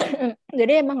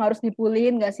jadi emang harus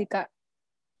dipulihin nggak sih Kak?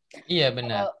 Iya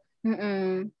benar. Kalau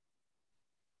mm-mm.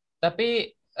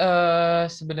 Tapi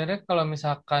sebenarnya kalau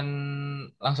misalkan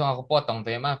langsung aku potong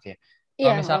tuh ya maaf ya.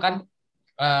 Iya Kalau nggak misalkan apa-apa.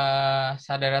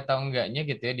 sadar atau enggaknya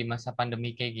gitu ya di masa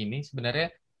pandemi kayak gini sebenarnya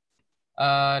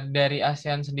dari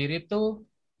ASEAN sendiri tuh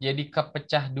jadi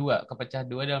kepecah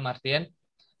dua dalam artian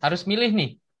harus milih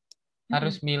nih,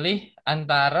 harus Mm-mm. milih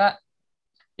antara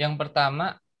yang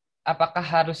pertama apakah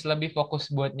harus lebih fokus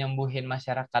buat nyembuhin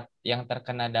masyarakat yang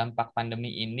terkena dampak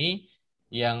pandemi ini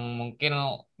yang mungkin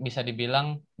bisa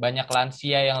dibilang banyak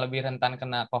lansia yang lebih rentan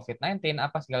kena COVID-19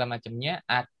 apa segala macamnya,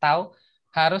 atau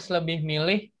harus lebih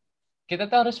milih kita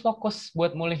tuh harus fokus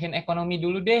buat mulihin ekonomi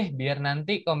dulu deh biar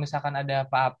nanti kalau misalkan ada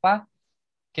apa-apa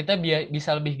kita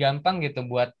bisa lebih gampang gitu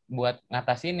buat buat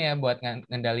ngatasinnya, buat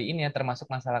ngendaliinnya termasuk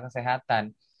masalah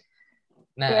kesehatan.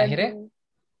 Nah, akhirnya Waduh.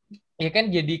 ya kan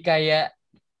jadi kayak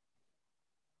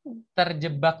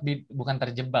terjebak di bukan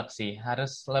terjebak sih,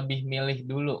 harus lebih milih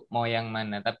dulu mau yang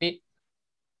mana. Tapi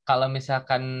kalau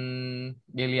misalkan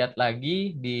dilihat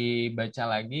lagi, dibaca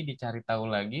lagi, dicari tahu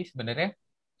lagi, sebenarnya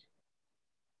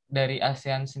dari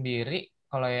ASEAN sendiri,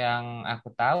 kalau yang aku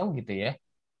tahu gitu ya,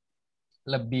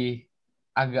 lebih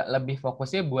agak lebih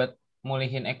fokusnya buat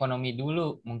mulihin ekonomi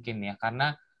dulu mungkin ya,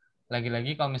 karena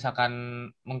lagi-lagi kalau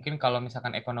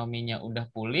misalkan ekonominya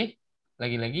udah pulih,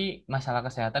 lagi-lagi masalah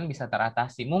kesehatan bisa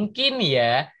teratasi. Mungkin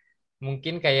ya,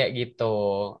 mungkin kayak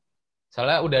gitu.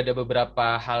 Soalnya udah ada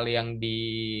beberapa hal yang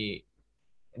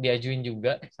diajuin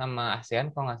juga sama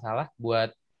ASEAN kalau nggak salah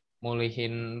buat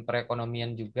mulihin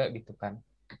perekonomian juga gitu kan.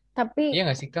 Iya Tapi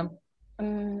nggak sih, Kam?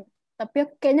 em, tapi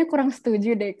aku kayaknya kurang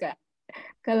setuju deh Kak.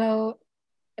 Kalau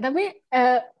tapi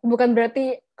bukan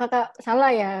berarti kakak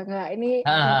salah ya, nggak. Ini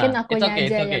mungkin It's akunya okay,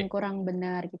 aja it's yang okay. kurang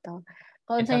benar gitu.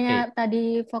 Kalau It's misalnya okay. tadi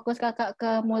fokus kakak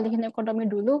ke mulihin ekonomi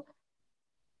dulu,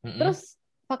 Mm-mm, terus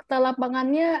fakta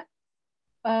lapangannya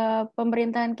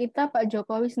pemerintahan kita Pak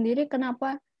Jokowi sendiri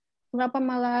kenapa kenapa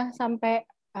malah sampai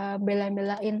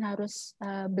bela-belain harus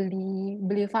beli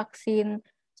beli vaksin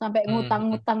sampai mm-mm,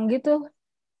 ngutang-ngutang gitu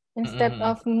instead mm-mm,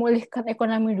 of memulihkan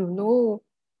ekonomi dulu,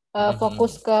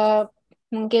 fokus mm-mm, ke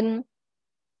mungkin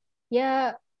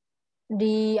ya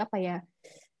di apa ya,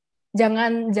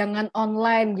 jangan jangan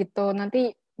online gitu nanti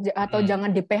atau mm-mm,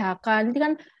 jangan di PHK nanti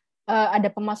kan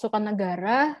ada pemasukan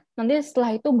negara, nanti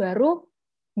setelah itu baru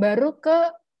baru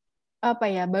ke apa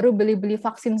ya, baru beli-beli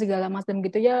vaksin segala macam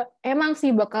gitu ya. Emang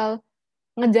sih bakal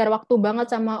ngejar waktu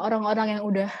banget sama orang-orang yang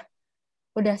udah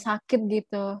sakit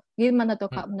gitu. Gimana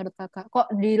tuh Kak mm-mm. menurut Kakak?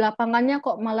 Kok di lapangannya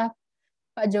kok malah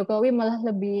Pak Jokowi malah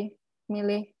lebih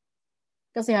milih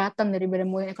kesehatan daripada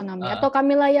mulai ekonomi? Atau Uh,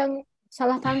 Kamila yang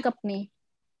salah tangkap nih?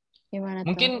 Gimana tuh?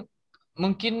 mungkin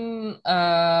mungkin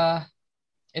eh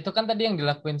itu kan tadi yang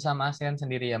dilakuin sama ASEAN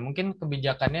sendiri ya. Mungkin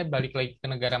kebijakannya balik lagi ke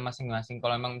negara masing-masing.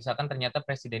 Kalau emang misalkan ternyata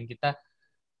Presiden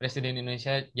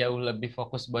Indonesia jauh lebih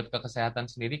fokus buat ke kesehatan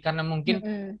sendiri, karena mungkin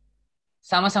Mm-mm.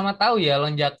 sama-sama tahu ya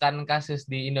lonjakan kasus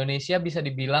di Indonesia bisa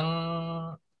dibilang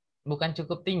bukan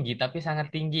cukup tinggi, tapi sangat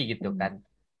tinggi gitu kan.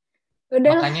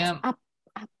 Udahlah, Makanya, up,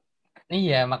 up.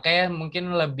 iya, makanya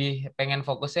mungkin lebih pengen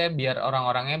fokusnya biar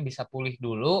orang-orangnya bisa pulih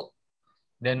dulu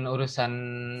dan urusan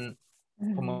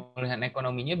Hmm. pemulihan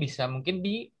ekonominya bisa mungkin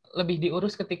lebih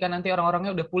diurus ketika nanti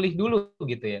orang-orangnya udah pulih dulu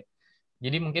gitu ya.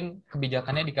 Jadi mungkin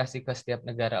kebijakannya dikasih ke setiap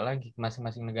negara lagi,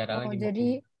 masing-masing negara Oh, lagi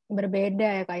jadi mungkin. berbeda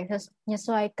ya Kak, ya?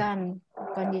 Menyesuaikan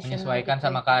conditional Menyesuaikan gitu ya.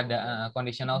 sama keadaan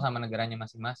kondisional sama negaranya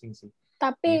masing-masing sih.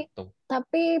 Tapi Gitu.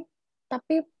 tapi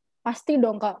tapi pasti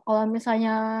dong Kak, kalau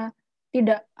misalnya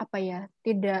tidak apa ya,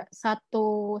 tidak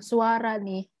satu suara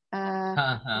nih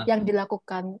Haha. yang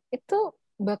dilakukan itu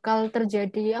bakal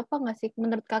terjadi apa nggak sih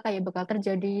menurut Kakak ya, bakal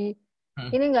terjadi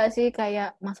Hmm, ini nggak sih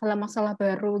kayak masalah-masalah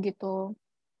baru gitu.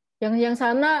 Yang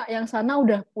sana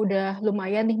udah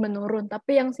lumayan nih menurun,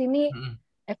 tapi yang sini hmm.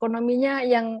 ekonominya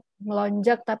yang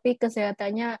melonjak tapi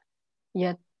kesehatannya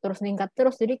ya terus meningkat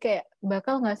terus, jadi kayak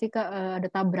bakal nggak sih Kak ada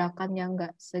tabrakan yang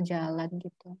nggak sejalan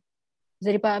gitu,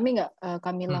 bisa dipahami nggak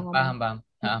Kamila ngomong. Paham, paham.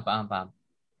 Paham, paham.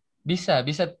 Bisa,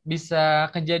 bisa, bisa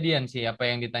kejadian sih apa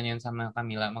yang ditanyain sama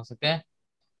Kamila. Maksudnya,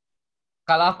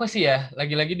 kalau aku sih ya,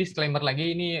 lagi-lagi disclaimer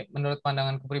lagi, ini menurut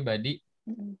pandanganku pribadi,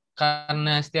 Mm-mm.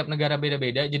 karena setiap negara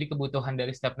beda-beda, jadi kebutuhan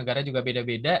dari setiap negara juga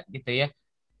beda-beda gitu ya.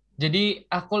 Jadi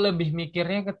aku lebih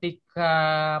mikirnya ketika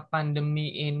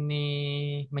pandemi ini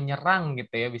menyerang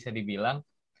gitu ya, bisa dibilang,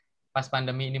 pas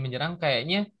pandemi ini menyerang,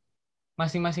 kayaknya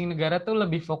masing-masing negara tuh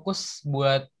lebih fokus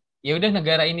buat ya udah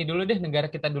negara ini dulu deh, negara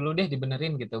kita dulu deh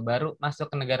dibenerin gitu, baru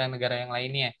masuk ke negara-negara yang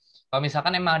lainnya. Kalau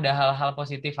misalkan emang ada hal-hal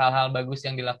positif, hal-hal bagus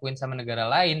yang dilakuin sama negara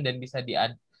lain dan bisa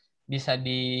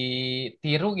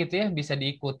ditiru gitu ya, bisa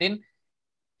diikutin,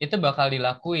 itu bakal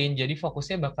dilakuin. Jadi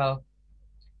fokusnya bakal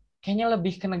kayaknya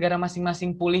lebih ke negara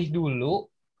masing-masing pulih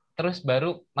dulu, terus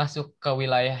baru masuk ke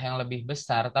wilayah yang lebih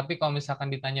besar. Tapi kalau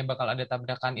misalkan ditanya bakal ada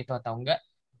tabrakan itu atau enggak,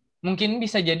 mungkin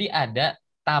bisa jadi ada,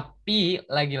 tapi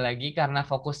lagi-lagi karena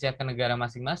fokusnya ke negara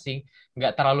masing-masing,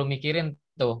 nggak terlalu mikirin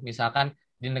tuh. Misalkan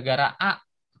di negara A,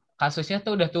 kasusnya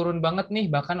tuh udah turun banget nih,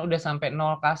 bahkan udah sampai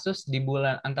 0 kasus di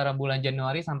antara bulan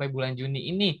Januari sampai bulan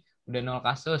Juni ini, udah 0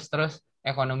 kasus, terus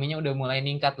ekonominya udah mulai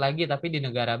ningkat lagi, tapi di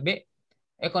negara B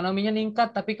ekonominya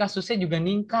ningkat, tapi kasusnya juga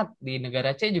ningkat. Di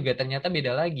negara C juga ternyata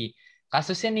beda lagi.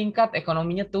 Kasusnya ningkat,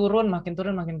 ekonominya turun, makin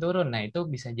turun, makin turun. Nah, itu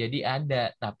bisa jadi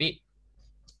ada. Tapi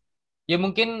ya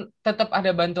mungkin tetap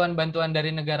ada bantuan-bantuan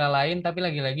dari negara lain, tapi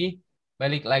lagi-lagi,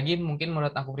 balik lagi mungkin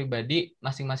menurut aku pribadi,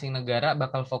 masing-masing negara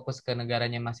bakal fokus ke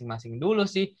negaranya masing-masing dulu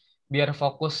sih. Biar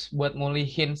fokus buat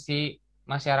mulihin si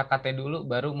masyarakatnya dulu,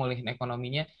 baru mulihin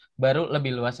ekonominya, baru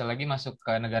lebih luas lagi masuk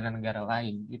ke negara-negara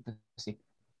lain. Gitu sih.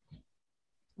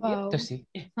 Gitu Wow, sih.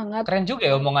 Ih, sangat. keren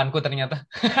juga ya omonganku ternyata.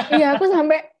 Iya, aku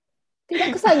sampai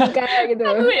tidak kesangka gitu.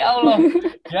 Aduh ya Allah.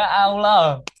 Ya Allah.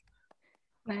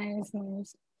 Nice,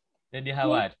 nice. Jadi Nih,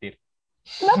 khawatir.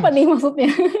 kenapa nih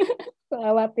maksudnya?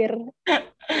 Khawatir.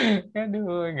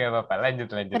 Aduh, nggak apa-apa. Lanjut,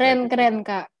 lanjut, Keren, lanjut, keren, lanjut.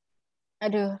 Kak.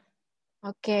 Aduh,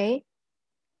 oke.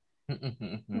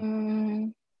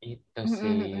 Hmm, Itu mm,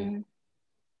 sih. mm, mm.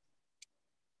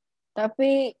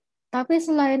 Tapi tapi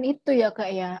selain itu ya Kak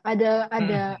ya,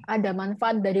 ada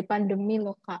manfaat dari pandemi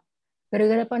loh Kak.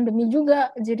 Gara-gara pandemi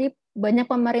juga, jadi banyak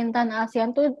pemerintahan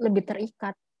ASEAN tuh lebih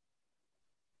terikat,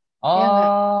 ya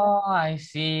nggak? Oh, I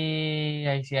see,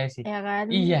 I see, I see. Ya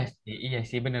kan? Iya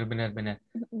sih, benar, benar, benar,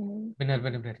 Mm-mm. benar,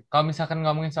 benar, benar. Kalau misalkan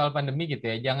ngomongin soal pandemi gitu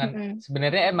ya, jangan. Mm-mm.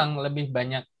 Sebenarnya emang lebih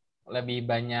banyak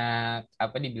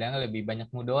apa dibilang lebih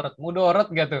banyak mudorot, mudorot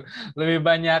gitu. Lebih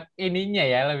banyak ininya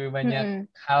ya, lebih banyak Mm-mm.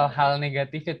 hal-hal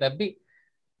negatifnya. Tapi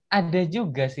ada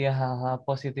juga sih hal-hal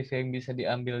positif yang bisa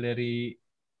diambil dari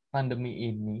pandemi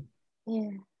ini.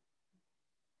 Iya.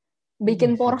 Iya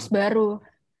Bikin sih, poros baru,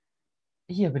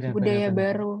 iya benar, benar, budaya benar, benar.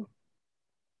 baru.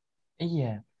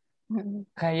 Iya, Mm-mm.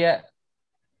 kayak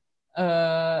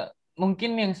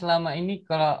mungkin yang selama ini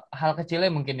kalau hal kecilnya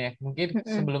mungkin ya, mungkin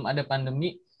Mm-mm. sebelum ada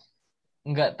pandemi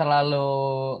nggak terlalu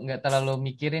nggak terlalu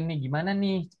mikirin nih gimana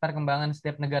nih perkembangan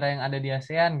setiap negara yang ada di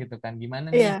ASEAN gitu kan,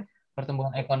 gimana nih Iya,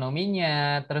 pertumbuhan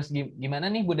ekonominya, terus gimana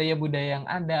nih budaya-budaya yang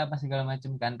ada apa segala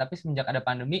macam kan. Tapi semenjak ada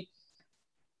pandemi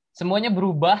semuanya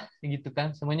berubah gitu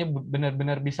kan, semuanya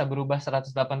benar-benar bisa berubah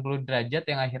 180 derajat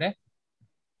yang akhirnya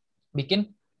bikin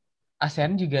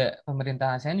ASEAN juga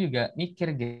pemerintah ASEAN juga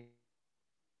mikir gitu.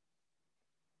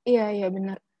 iya, iya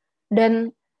benar.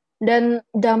 Dan dan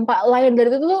dampak lain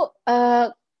dari itu tuh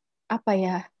apa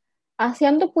ya?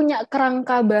 ASEAN tuh punya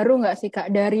kerangka baru nggak sih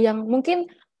Kak? Dari yang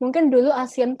mungkin mungkin dulu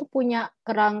ASEAN tuh punya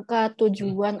kerangka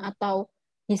tujuan atau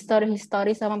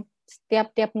histori-histori sama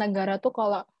setiap tiap negara tuh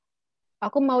kalau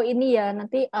aku mau ini ya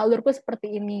nanti alurku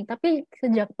seperti ini. Tapi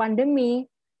sejak pandemi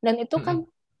dan itu kan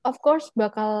of course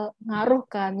bakal ngaruh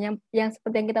kan yang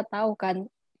seperti yang kita tahu kan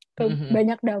ke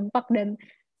banyak dampak dan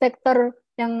sektor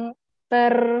yang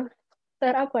ter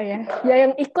ter apa ya? Ya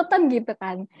yang ikutan gitu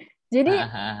kan. Jadi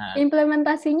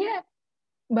implementasinya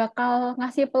bakal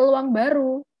ngasih peluang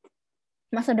baru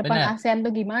masa depan Benar, ASEAN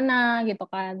tuh gimana gitu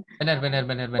kan. benar, benar,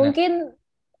 benar, benar. Mungkin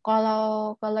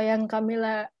kalau kalau yang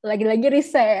Kamila lagi-lagi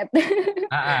riset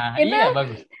itu Iya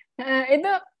bagus.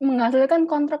 itu menghasilkan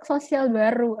kontrak sosial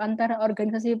baru antara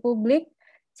organisasi publik,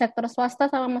 sektor swasta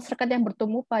sama masyarakat yang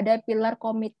bertumbuh pada pilar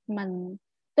komitmen.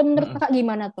 Itu menurut Mm-mm. kakak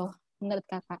gimana tuh? Menurut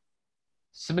kakak?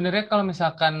 Sebenarnya kalau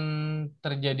misalkan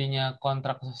terjadinya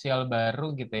kontrak sosial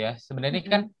baru gitu ya, sebenarnya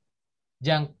kan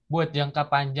Mm-mm. buat jangka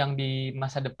panjang di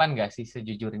masa depan gak sih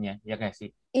sejujurnya, ya gak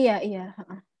sih? Iya, iya.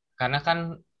 Karena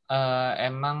kan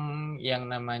emang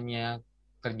yang namanya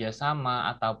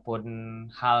kerjasama ataupun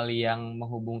hal yang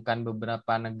menghubungkan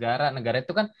beberapa negara, negara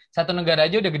itu kan satu negara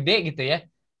aja udah gede gitu ya.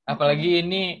 Apalagi Mm-mm.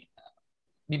 ini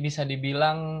bisa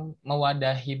dibilang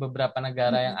mewadahi beberapa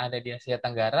negara yang Mm-mm. ada di Asia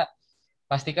Tenggara,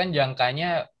 pastikan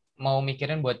jangkanya mau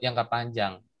mikirin buat jangka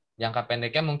panjang. Jangka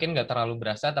pendeknya mungkin nggak terlalu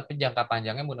berasa, tapi jangka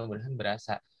panjangnya mudah-mudahan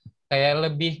berasa. Kayak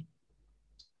lebih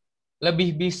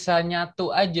lebih bisa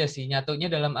nyatu aja sih. Nyatunya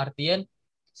dalam artian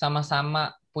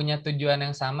sama-sama punya tujuan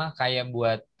yang sama, kayak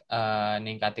buat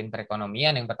ningkatin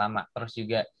perekonomian yang pertama. Terus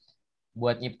juga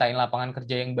buat nyiptain lapangan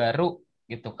kerja yang baru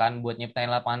gitu kan, buat nyiptain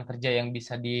lapangan kerja yang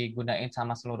bisa digunain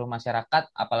sama seluruh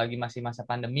masyarakat, apalagi masih masa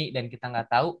pandemi dan kita nggak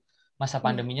tahu masa Iya.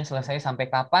 pandeminya selesai sampai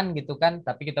kapan gitu kan,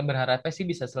 tapi kita berharapnya sih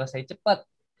bisa selesai cepat.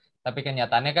 Tapi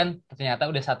kenyataannya kan ternyata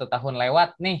udah 1 tahun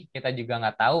lewat nih, kita juga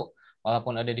nggak tahu,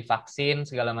 walaupun udah divaksin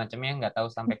segala macamnya nggak tahu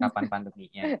sampai kapan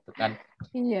pandeminya gitu kan.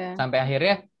 Iya. Sampai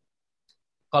akhirnya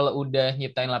kalau udah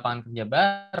nyiptain lapangan kerja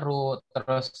baru,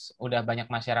 terus udah banyak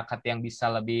masyarakat yang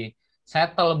bisa lebih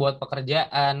settle buat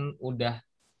pekerjaan, udah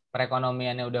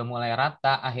perekonomiannya udah mulai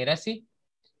rata, akhirnya sih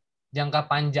jangka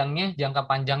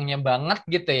panjangnya banget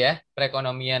gitu ya,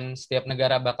 perekonomian setiap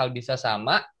negara bakal bisa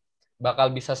sama, bakal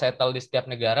bisa settle di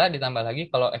setiap negara, ditambah lagi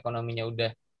kalau ekonominya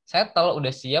udah settle,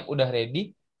 udah siap, udah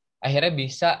ready, akhirnya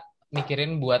bisa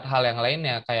mikirin buat hal yang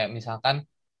lainnya, kayak misalkan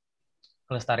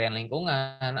kelestarian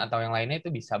lingkungan atau yang lainnya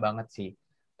itu bisa banget sih.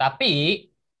 Tapi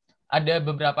ada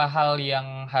beberapa hal yang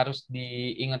harus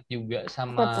diingat juga Apa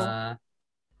sama tuh?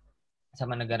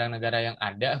 sama negara-negara yang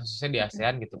ada, khususnya di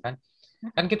ASEAN gitu kan.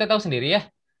 Kan kita tahu sendiri ya,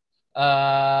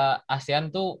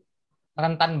 ASEAN tuh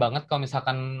rentan banget kalau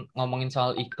misalkan ngomongin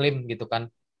soal iklim gitu kan.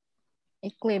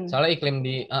 Iklim. Soalnya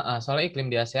iklim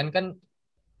di ASEAN kan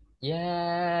ya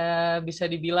bisa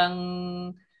dibilang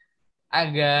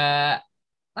agak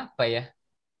apa ya?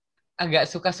 Agak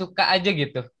suka-suka aja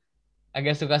gitu.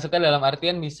 Agak suka-suka dalam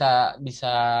artian bisa bisa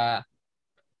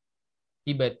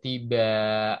tiba-tiba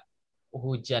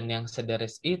hujan yang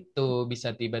sederes itu,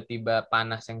 bisa tiba-tiba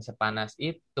panas yang sepanas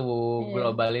itu, Iya.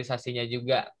 globalisasinya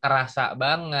juga kerasa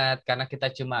banget karena kita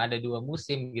cuma ada 2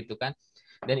 musim gitu kan.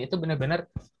 Dan itu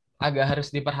benar-benar agak harus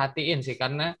diperhatiin sih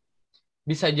karena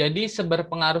bisa jadi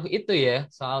seberpengaruh itu ya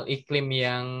soal iklim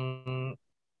yang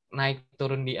naik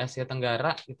turun di Asia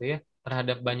Tenggara gitu ya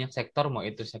terhadap banyak sektor, mau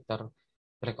itu sektor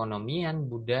perekonomian,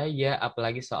 budaya,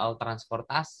 apalagi soal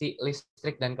transportasi,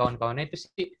 listrik dan kawan-kawannya itu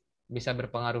sih bisa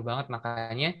berpengaruh banget,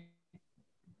 makanya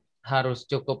harus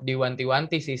cukup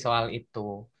diwanti-wanti sih soal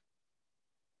itu.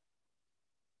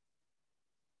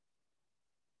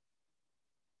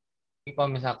 Jadi kalau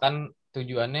misalkan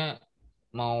tujuannya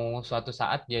mau suatu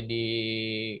saat jadi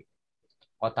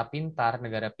kota pintar,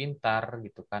 negara pintar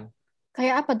gitu kan,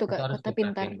 Kayak apa tuh itu Kak, harus kota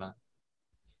pintar? diperhatiin bang.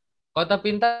 Kota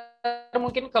pintar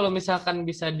mungkin kalau misalkan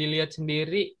bisa dilihat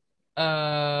sendiri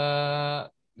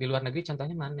di luar negeri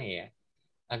contohnya mana ya?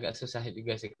 Agak susah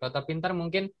juga sih. Kota pintar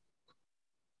mungkin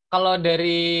kalau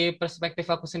dari perspektif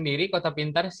aku sendiri, kota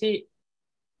pintar sih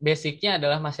basicnya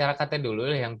adalah masyarakatnya dulu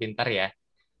yang pintar ya.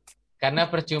 Karena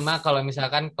percuma kalau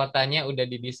misalkan kotanya udah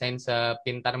didesain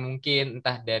sepintar mungkin,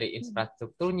 entah dari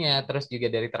infrastrukturnya, terus juga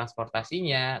dari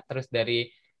transportasinya, terus dari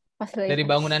Fasilitas.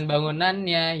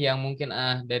 bangunan-bangunannya yang mungkin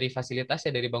dari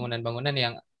fasilitasnya, dari bangunan-bangunan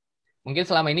yang mungkin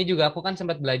selama ini juga aku kan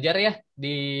sempat belajar ya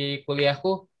di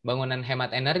kuliahku bangunan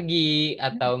hemat energi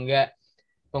atau enggak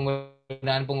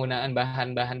penggunaan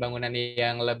bahan-bahan bangunan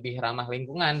yang lebih ramah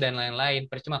lingkungan dan lain-lain.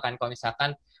 Percuma kan kalau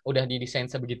misalkan udah didesain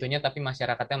sebegitunya tapi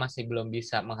masyarakatnya masih belum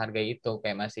bisa menghargai itu,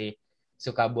 kayak masih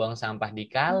suka buang sampah di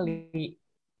kali,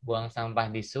 buang sampah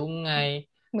di sungai,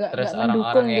 terus Nggak orang-orang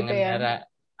mendukung yang gitu ya. ngendara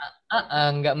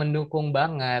nggak mendukung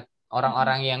banget, Mm-mm.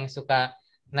 orang-orang yang suka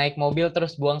naik mobil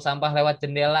terus buang sampah lewat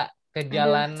jendela ke Aduh.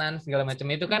 jalanan segala macam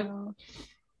Aduh.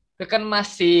 itu kan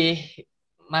masih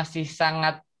masih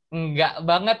sangat enggak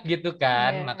banget gitu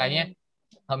kan. Iya, Makanya iya.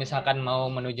 kalau misalkan mau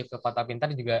menuju ke kota pintar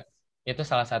juga itu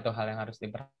salah satu hal yang harus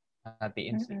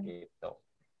diperhatiin sih Mm-mm. gitu.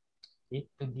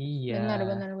 Itu dia. Benar,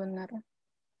 benar, benar.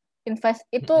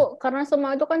 Itu karena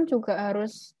semua itu kan juga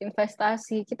harus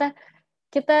investasi. Kita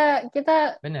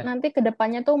kita Bener, nanti ke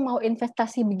depannya tuh mau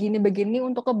investasi begini-begini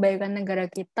untuk kebaikan negara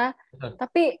kita. betul.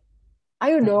 Tapi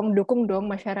ayo Mm, dong, dukung dong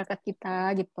masyarakat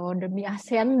kita gitu. Demi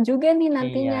ASEAN juga nih iya,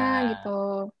 nantinya gitu.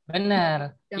 benar.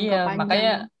 Iya, Jangka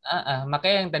makanya panjang.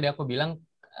 makanya yang tadi aku bilang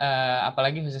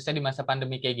apalagi khususnya di masa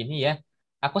pandemi kayak gini ya.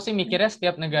 Aku sih mikirnya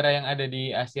setiap negara yang ada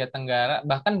di Asia Tenggara,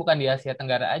 bahkan bukan di Asia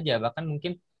Tenggara aja, bahkan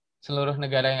mungkin seluruh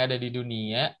negara yang ada di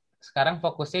dunia, sekarang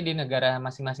fokusnya di negara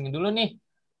masing-masing dulu nih.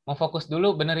 Mau fokus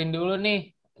dulu, benerin dulu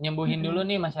nih, nyembuhin dulu Mm-mm.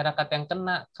 nih masyarakat yang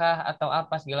kena kah atau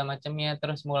apa segala macamnya,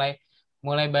 terus mulai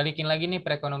mulai balikin lagi nih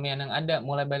perekonomian yang ada,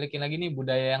 mulai balikin lagi nih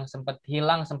budaya yang sempat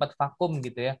hilang, sempat vakum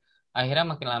gitu ya. Akhirnya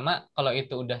makin lama kalau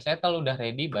itu udah settle, udah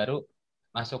ready, baru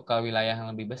masuk ke wilayah yang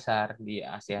lebih besar di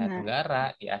Asia Nah,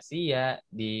 Tenggara, di Asia,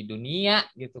 di dunia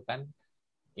gitu kan.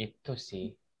 Itu sih.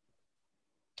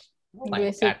 Oh gue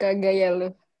my God. suka gaya lu.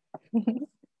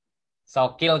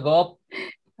 Sokil gop.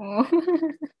 Oh,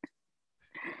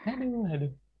 Aduh,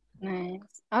 aduh.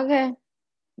 nice. Oke,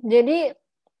 jadi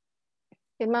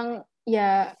memang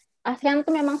ya ASEAN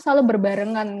tuh memang selalu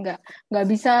berbarengan, nggak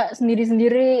bisa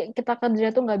sendiri-sendiri kita kerja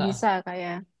tuh nggak Ah, bisa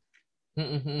kayak.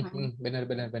 Nah, benar,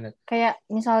 benar, benar. kayak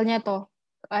misalnya tuh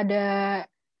ada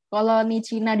koloni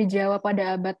Cina di Jawa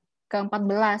pada abad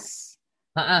ke-14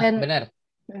 dan Benar.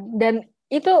 dan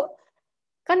itu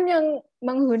kan yang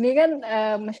menghuni kan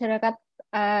masyarakat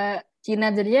eh,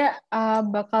 Cina jadinya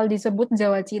bakal disebut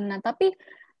Jawa Cina tapi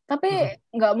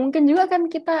nggak mungkin juga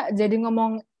kan kita jadi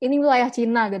ngomong ini wilayah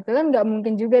Cina gitu kan nggak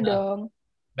mungkin juga Ah, dong.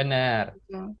 benar.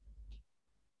 Gitu.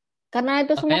 Karena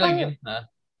itu semua Makanya kan lagi gini.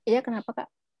 iya kenapa Kak?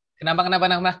 Kenapa, kenapa,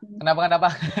 kenapa? Kenapa, kenapa?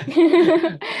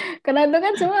 Karena itu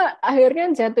kan semua akhirnya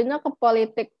jatuhnya ke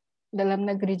politik dalam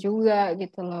negeri juga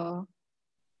gitu loh.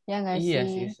 Ya nggak Iya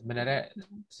sih? sih, sebenarnya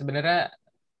sebenarnya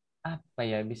apa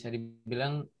ya bisa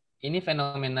dibilang ini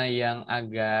fenomena yang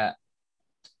agak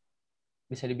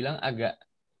bisa dibilang agak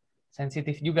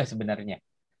sensitif juga sebenarnya.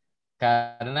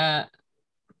 Karena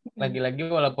Mm, lagi-lagi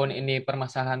walaupun ini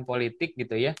permasalahan politik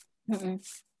gitu ya, mm, mm.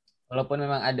 walaupun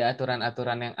memang ada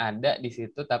aturan-aturan yang ada di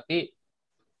situ, tapi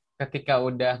ketika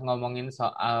udah ngomongin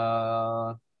soal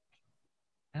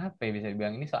apa ya, bisa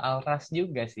dibilang ini soal ras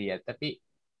juga sih ya, tapi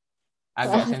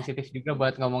agak Soalnya, sensitif juga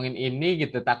buat ngomongin ini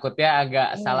gitu, takutnya agak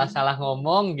iya. salah-salah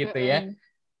ngomong gitu ya. Mm-mm.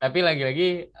 Tapi lagi-lagi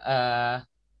eh,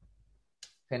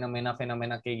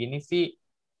 fenomena-fenomena kayak gini sih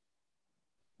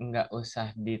nggak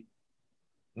usah di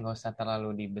nggak usah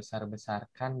terlalu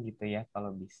dibesar-besarkan gitu ya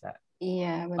kalau bisa.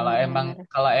 Iya, Kalau emang benar-benar.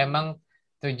 kalau emang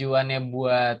tujuannya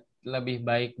buat lebih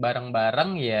baik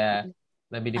bareng-bareng ya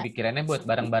lebih dipikirannya buat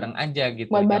bareng-bareng aja gitu.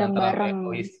 Buat Jangan terlalu bareng-bareng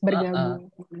egois. bergabung.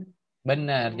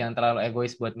 Bener, Iya. jangan terlalu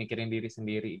egois buat mikirin diri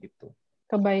sendiri gitu.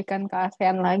 Kebaikan ke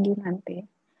ASEAN lagi nanti.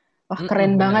 Wah,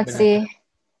 keren banget Bener-bener. sih.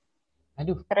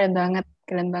 Aduh, Keren banget,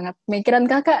 keren banget. Pemikiran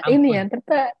kakak ini ya, ampun.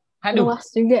 ternyata Aduh, luas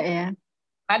juga ya.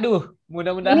 aduh. Ini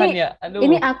Mudah-mudahan ya. Aduh,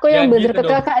 ini aku yang jangan belajar gitu ke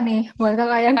dong. kakak nih, bukan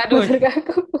kakak yang Aduh, belajar ke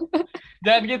aku.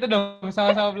 jangan gitu dong.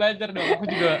 Sama-sama belajar dong. Aku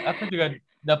juga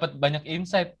dapat banyak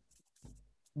insight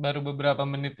baru beberapa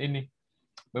menit ini.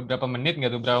 Beberapa menit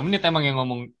nggak tuh berapa menit emang yang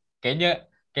ngomong kayaknya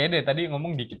kayak deh tadi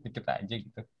ngomong dikit-dikit aja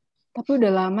gitu. Tapi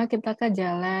udah lama kita ke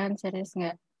jalan, serius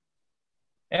nggak?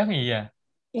 Iya.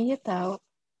 Iya tahu.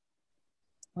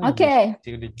 Oh iya Oke,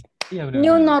 sih udah. Iya benar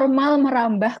new benar benar. normal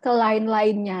merambah ke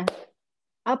lain-lainnya.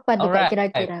 Apa tuh kak Alright.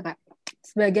 kira-kira kak?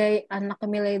 Sebagai anak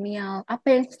milenial, apa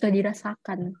yang sudah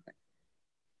dirasakan?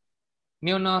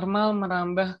 New normal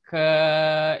merambah ke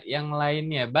yang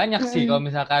lainnya. Banyak sih kalau Mm-mm.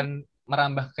 misalkan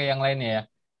merambah ke yang lainnya ya.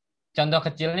 Contoh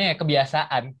kecilnya ya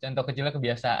kebiasaan. Contoh kecilnya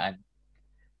kebiasaan.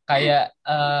 Kayak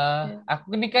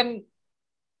aku ini kan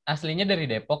aslinya dari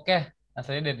Depok ya.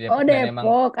 Aslinya dari Oh Depok dan emang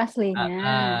Depok aslinya.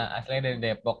 aslinya dari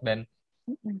Depok dan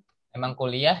Mm-mm. emang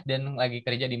kuliah dan lagi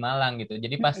kerja di Malang gitu.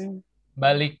 Jadi pas Mm-mm.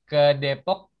 balik ke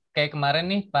Depok kayak kemarin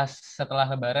nih pas setelah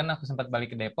Lebaran aku sempat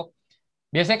balik ke Depok.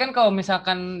 Biasanya kan kalau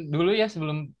misalkan dulu ya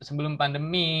sebelum sebelum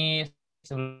pandemi,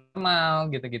 sebelum normal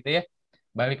gitu-gitu ya,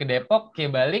 balik ke Depok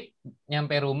kayak balik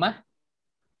nyampe rumah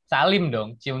salim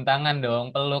dong, cium tangan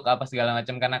dong, peluk apa segala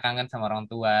macam karena kangen sama orang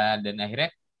tua dan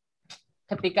akhirnya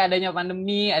ketika adanya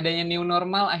pandemi, adanya new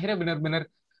normal, akhirnya bener-bener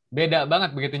beda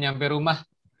banget begitu nyampe rumah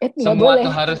Nggak semua boleh.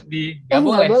 tuh harus nggak Nggak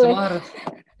boleh boleh.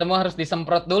 semua harus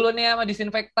disemprot dulu nih sama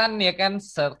disinfektan ya kan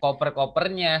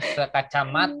sekoper-kopernya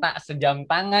sekacamata sejam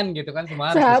tangan gitu kan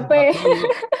semua harus disemprot Capek. dulu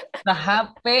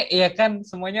HP ya kan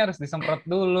semuanya harus disemprot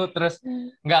dulu terus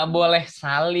nggak boleh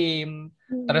salim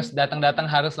terus datang-datang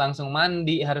harus langsung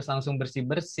mandi harus langsung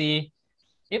bersih-bersih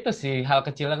itu sih hal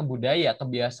kecilnya budaya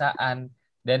kebiasaan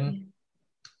dan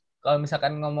kalau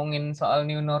misalkan ngomongin soal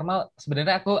new normal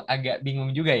sebenarnya aku agak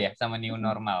bingung juga ya sama new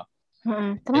normal.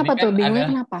 Ini Kenapa kan tuh? Bingungnya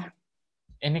ada, kenapa?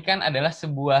 ini kan adalah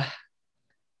sebuah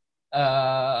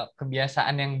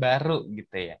kebiasaan yang baru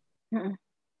gitu ya. Heeh.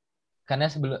 Karena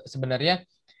sebenarnya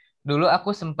dulu aku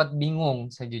sempat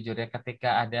bingung sejujurnya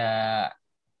ketika ada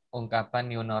ungkapan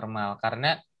new normal.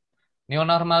 Karena new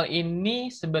normal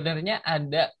ini sebenarnya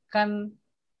ada kan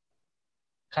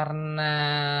karena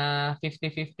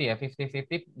 50-50 ya,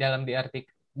 50-50 dalam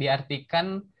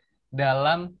diartikan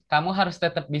dalam kamu harus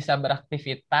tetap bisa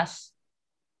beraktivitas,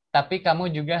 tapi kamu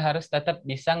juga harus tetap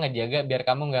bisa ngejaga biar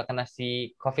kamu nggak kena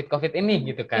si COVID-COVID ini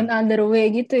gitu kan. In other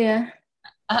way gitu ya.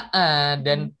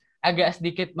 Dan Mm. agak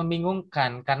sedikit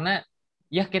membingungkan karena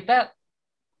ya kita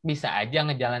bisa aja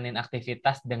ngejalanin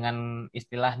aktivitas dengan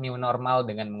istilah new normal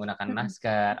dengan menggunakan Mm-mm.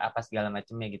 masker apa segala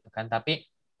macamnya gitu kan. Tapi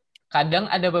kadang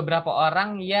ada beberapa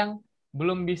orang yang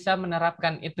belum bisa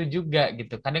menerapkan itu juga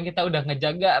gitu. Kadang kita udah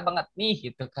ngejaga banget nih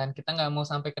gitu kan. Kita nggak mau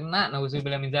sampai kena,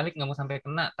 nauzubillah min dzalik nggak mau sampai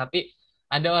kena. Tapi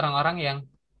ada orang-orang yang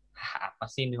apa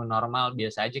sih new normal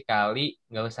biasa aja kali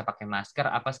nggak usah pakai masker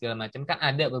apa segala macam kan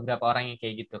ada beberapa orang yang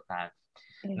kayak gitu kan.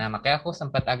 Iya. Nah makanya aku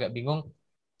sempat agak bingung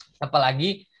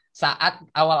apalagi saat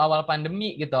awal-awal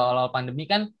pandemi gitu awal-awal pandemi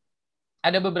kan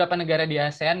ada beberapa negara di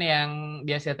ASEAN yang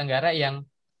di Asia Tenggara yang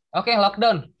oke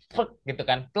lockdown plek, gitu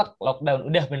kan plek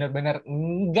lockdown udah bener-bener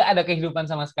nggak ada kehidupan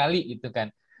sama sekali gitu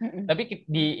kan Mm-mm. tapi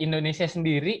di Indonesia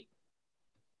sendiri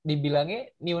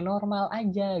dibilangnya new normal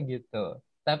aja gitu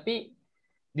tapi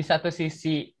di satu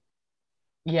sisi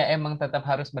ya emang tetap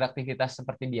harus beraktivitas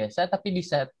seperti biasa tapi di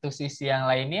satu sisi yang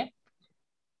lainnya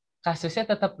kasusnya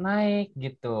tetap naik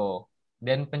gitu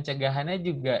dan pencegahannya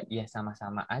juga ya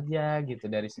sama-sama aja gitu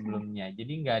dari sebelumnya jadi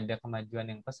nggak ada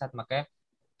kemajuan yang pesat makanya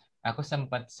aku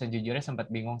sempat sejujurnya sempat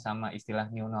bingung sama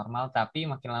istilah new normal tapi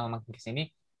makin lama makin kesini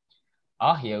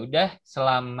oh ya udah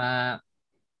selama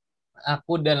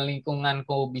aku dan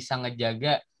lingkunganku bisa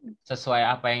ngejaga sesuai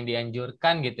apa yang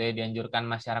dianjurkan gitu ya dianjurkan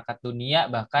masyarakat dunia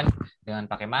bahkan dengan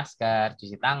pakai masker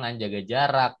cuci tangan jaga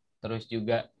jarak terus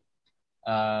juga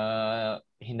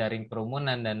hindarin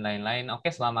kerumunan dan lain-lain. Oke,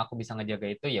 selama aku bisa ngejaga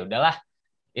itu ya udahlah,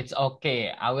 it's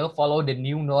okay. I will follow the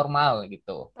new normal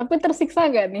gitu. Tapi tersiksa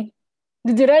gak nih?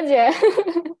 Jujur aja.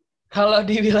 Kalau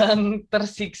dibilang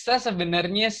tersiksa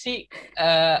sebenarnya sih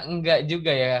enggak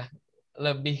juga ya.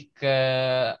 Lebih ke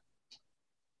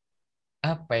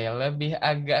apa ya? Lebih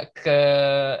agak ke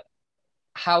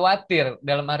khawatir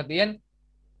dalam artian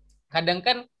kadang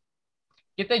kan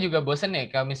kita juga bosen ya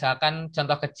kalau misalkan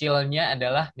contoh kecilnya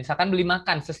adalah misalkan beli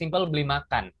makan, sesimpel beli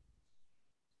makan.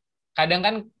 Kadang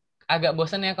kan agak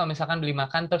bosen ya kalau misalkan beli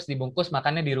makan terus dibungkus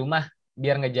makannya di rumah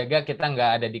biar ngejaga kita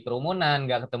nggak ada di kerumunan,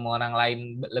 nggak ketemu orang lain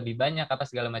lebih banyak apa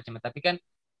segala macam. Tapi kan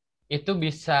itu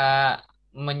bisa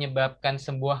menyebabkan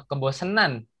sebuah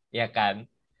kebosanan, ya kan?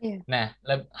 Iya. Nah,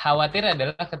 khawatir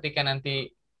adalah ketika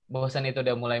nanti bosan itu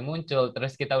udah mulai muncul,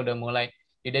 terus kita udah mulai,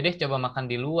 yaudah deh coba makan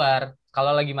di luar.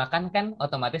 Kalau lagi makan kan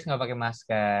otomatis nggak pakai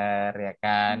masker, ya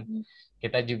kan? Mm.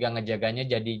 Kita juga ngejaganya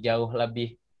jadi jauh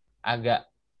lebih agak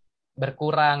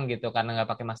berkurang gitu karena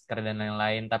nggak pakai masker dan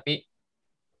lain-lain. Tapi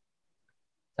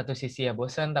satu sisi ya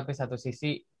bosan, tapi satu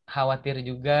sisi khawatir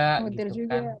juga Khawatir gitu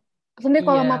juga. kan. Sendiri Iya,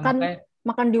 kalau makan makanya.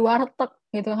 makan di warteg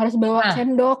gitu harus bawa Nah,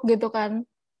 sendok gitu kan.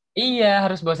 iya,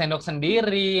 harus bawa sendok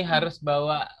sendiri, harus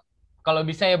bawa kalau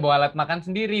bisa ya bawa alat makan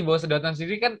sendiri, bawa sedotan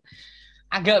sendiri kan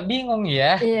agak bingung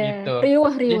ya Iya, gitu.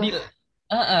 riwah Jadi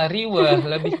riwah. riweh,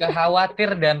 lebih ke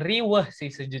khawatir dan riweh sih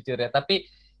sejujurnya. Tapi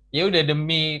ya udah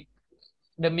demi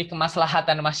demi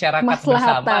kemaslahatan masyarakat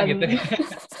bersama Kemaslahatan. gitu,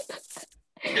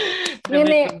 Ini demi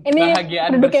nih, ini kebahagiaan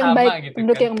penduduk yang bersama baik, gitu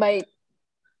penduduk kan. yang baik.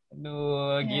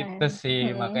 Aduh, gitu Ya. sih.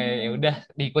 Makanya ya Mm. udah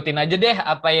diikutin aja deh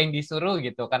apa yang disuruh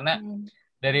gitu karena Mm.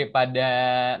 daripada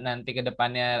nanti ke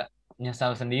depannya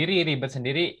nyesal sendiri, ribet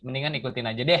sendiri, mendingan ikutin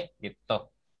aja deh gitu.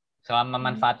 Selama Mm.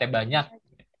 manfaatnya banyak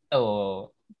gitu.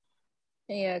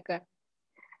 Iya kak.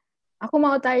 Aku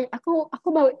mau tanya, aku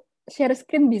mau share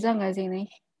screen bisa nggak sih ini?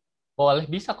 Boleh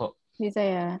bisa kok. Bisa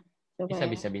ya. Coba Bisa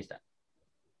ya. bisa bisa.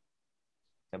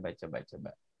 Coba coba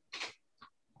coba.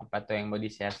 Apa tuh yang mau di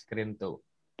share screen tuh?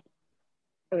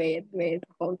 Wait,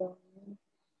 hold on.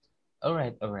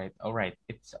 Alright, alright, alright.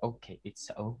 It's okay,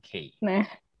 it's okay. Nah,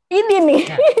 ini nih,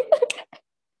 Nah,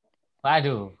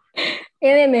 waduh.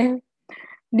 ini nih.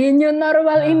 Di new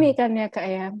normal ini Ah, kan ya kak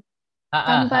ya. ah, ah, ah,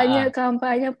 Kampanye ah.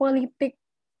 kampanye politik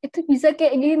itu bisa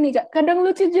kayak gini kak. Kadang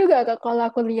lucu juga kak kalau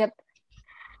aku lihat.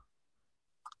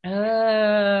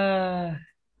 Eh,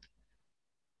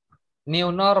 new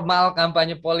normal,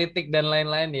 kampanye politik dan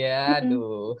lain-lain ya. Mm-mm.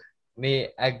 Aduh, ini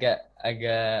agak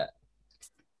agak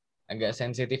agak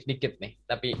sensitif dikit nih,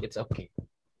 tapi it's okay.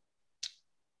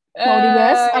 Mau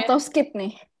dibahas Eh, atau skip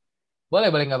nih? boleh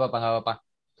boleh nggak apa-apa nggak apa-apa.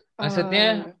 Maksudnya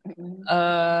Mm-mm.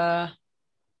 eh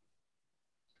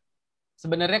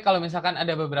sebenarnya kalau misalkan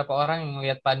ada beberapa orang yang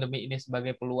melihat pandemi ini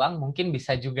sebagai peluang, mungkin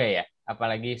bisa juga ya.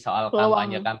 Apalagi soal Peluang.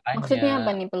 kampanye-kampanye. Maksudnya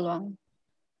apa nih peluang?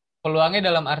 Peluangnya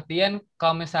dalam artian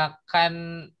kalau misalkan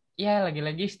ya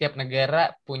lagi-lagi setiap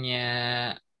negara punya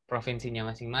provinsinya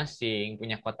masing-masing,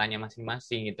 punya kotanya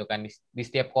masing-masing gitu kan. Di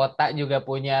setiap kota juga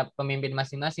punya pemimpin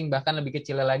masing-masing, bahkan lebih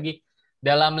kecil lagi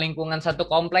dalam lingkungan satu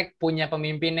komplek punya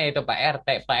pemimpinnya itu Pak RT,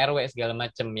 Pak RW segala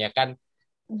macem ya kan.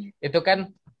 Itu kan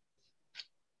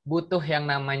butuh yang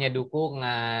namanya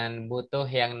dukungan, butuh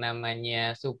yang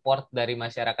namanya support dari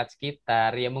masyarakat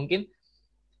sekitar. Ya mungkin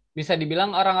bisa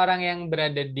dibilang orang-orang yang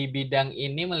berada di bidang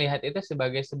ini melihat itu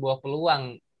sebagai sebuah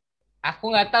peluang.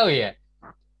 Aku nggak tahu ya,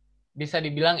 bisa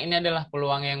dibilang ini adalah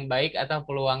peluang yang baik atau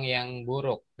peluang yang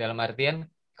buruk. Dalam artian,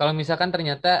 kalau misalkan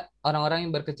ternyata orang-orang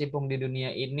yang berkecimpung di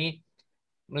dunia ini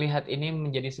melihat ini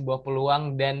menjadi sebuah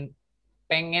peluang dan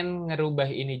pengen ngerubah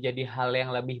ini jadi hal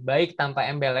yang lebih baik tanpa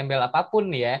embel-embel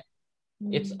apapun ya,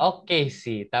 it's Hmm. okay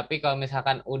sih. Tapi kalau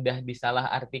misalkan udah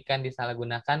disalahartikan,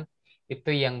 disalahgunakan,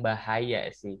 itu yang bahaya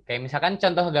sih. Kayak misalkan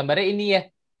contoh gambarnya ini ya,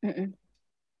 Mm-mm.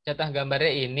 contoh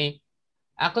gambarnya ini.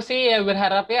 Aku sih ya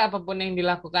berharap ya apapun yang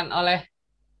dilakukan oleh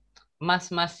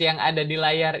mas-mas yang ada di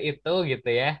layar itu gitu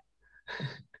ya,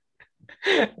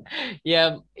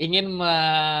 ya ingin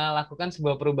melakukan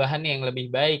sebuah perubahan yang lebih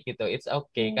baik gitu. It's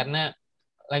okay Iya. karena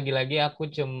lagi-lagi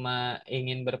aku cuma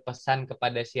ingin berpesan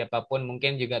kepada siapapun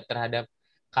mungkin juga terhadap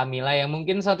Kamila yang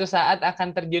mungkin suatu saat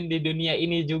akan terjun di dunia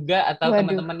ini juga atau Waduh.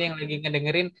 teman-teman yang lagi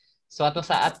ngedengerin suatu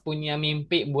saat punya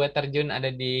mimpi buat terjun ada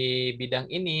di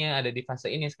bidang ini, ada di fase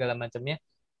ini segala macamnya.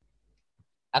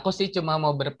 Aku sih cuma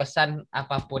mau berpesan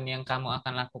apapun yang kamu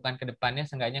akan lakukan ke depannya,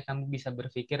 seenggaknya kamu bisa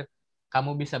berpikir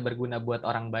kamu bisa berguna buat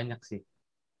orang banyak sih.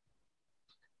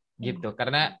 Gitu.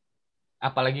 Karena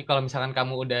apalagi kalau misalkan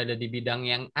kamu udah ada di bidang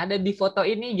yang ada di foto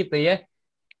ini gitu ya,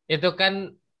 itu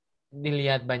kan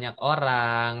dilihat banyak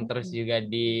orang, terus Mm-mm. juga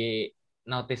di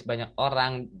notice banyak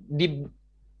orang, di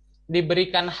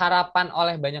diberikan harapan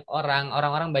oleh banyak orang,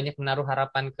 orang-orang banyak menaruh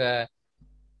harapan ke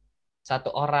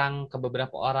satu orang, ke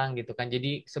beberapa orang gitu kan.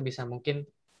 Jadi sebisa mungkin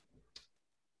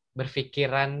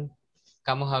berpikiran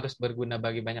kamu harus berguna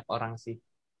bagi banyak orang sih,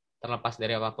 terlepas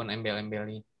dari apapun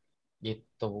embel-embelnya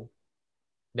gitu.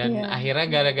 Dan Iya. akhirnya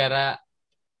gara-gara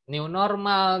new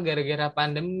normal, gara-gara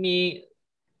pandemi,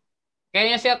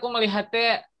 kayaknya sih aku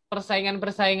melihatnya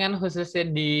persaingan-persaingan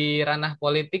khususnya di ranah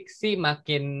politik sih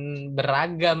makin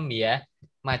beragam ya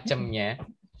macemnya.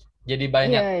 Jadi Iya,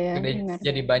 banyak iya, udah benar.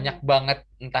 jadi banyak banget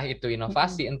entah itu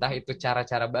inovasi, Mm-mm. entah itu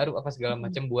cara-cara baru apa segala Mm-mm.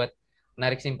 macam buat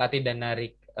narik simpati dan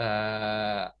narik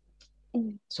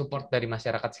support dari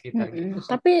masyarakat sekitar gitu Mm-mm. sih.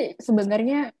 Tapi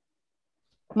sebenarnya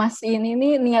Mas ini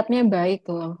nih niatnya baik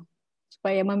loh,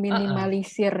 supaya Heeh.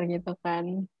 meminimalisir gitu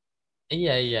kan.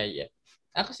 Iya iya iya.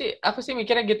 Aku sih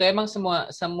mikirnya gitu emang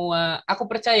semua semua aku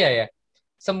percaya ya.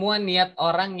 Semua niat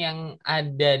orang yang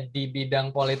ada di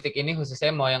bidang politik ini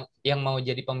khususnya mau yang mau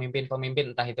jadi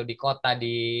pemimpin-pemimpin entah itu di kota,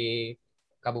 di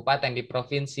kabupaten, di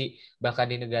provinsi,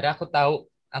 bahkan di negara aku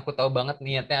tahu banget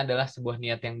niatnya adalah sebuah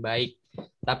niat yang baik.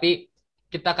 Tapi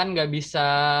kita kan nggak bisa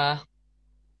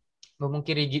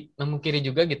memungkiri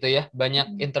juga gitu ya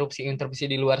banyak Mm-mm. interupsi-interupsi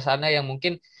di luar sana yang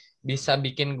mungkin bisa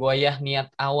bikin goyah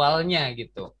niat awalnya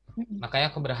gitu. Mm-mm.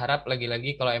 Makanya aku berharap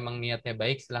lagi-lagi kalau emang niatnya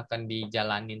baik silahkan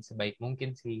dijalanin sebaik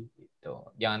mungkin sih gitu.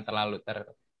 Jangan terlalu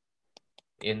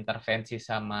terintervensi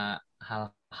sama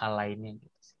hal-hal lainnya gitu.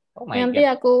 Oh my Nanti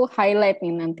God. aku highlight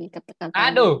nih nanti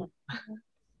kata-katanya. Aduh,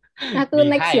 Aku di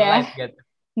next ya. highlight gitu.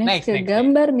 Next Next, ke next, next.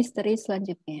 gambar misteri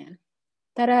selanjutnya.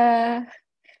 Tara,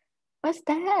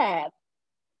 Ustaz.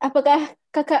 Apakah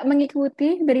kakak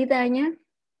mengikuti beritanya?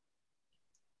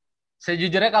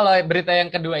 Sejujurnya kalau berita yang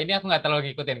kedua ini aku nggak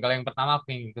terlalu ngikutin. Kalau yang pertama aku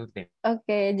ngikutin.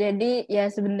 Oke, jadi ya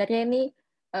sebenarnya ini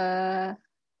eh,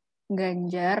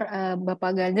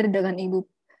 Bapak Ganjar dengan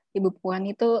Ibu Puan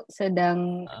itu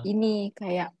sedang Heeh. ini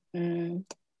kayak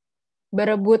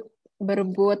berebut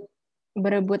berebut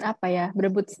berebut apa ya?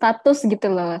 Berebut status gitu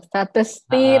loh, status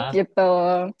tit Heeh. gitu.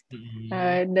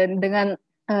 Hmm. Dan dengan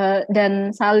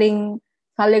dan saling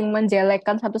saling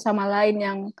menjelekkan satu sama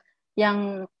lain yang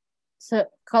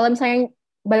kalau misalnya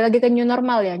balik lagi ke new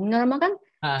normal ya. New normal kan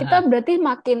kita Haha. berarti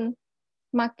makin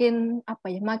makin apa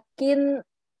ya? Makin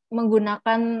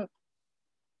menggunakan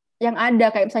yang ada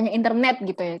kayak misalnya internet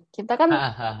gitu ya. Kita kan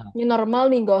Hahaha. new normal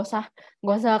nih, nggak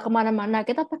usah kemana-mana.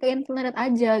 Kita pakai internet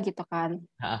aja gitu kan.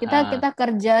 Kita Hahaha. kita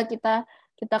kerja, kita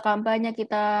kita kampanye,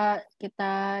 kita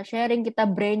kita sharing, kita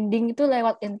branding itu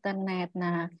lewat internet.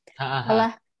 Nah,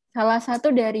 salah Hahaha. salah satu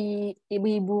dari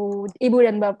ibu-ibu ibu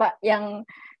dan bapak yang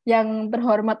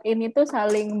terhormat ini tuh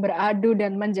saling beradu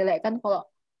dan menjelekkan kalau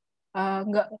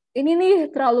nggak ini nih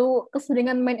terlalu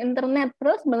keseringan main internet.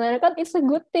 Terus sebenarnya kan it's a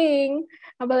good thing,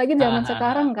 apalagi zaman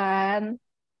sekarang Hahaha. kan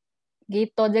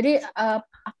gitu. Jadi eh,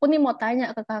 aku nih mau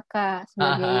tanya ke kakak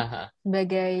sebagai Hahaha.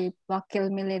 sebagai wakil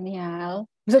milenial.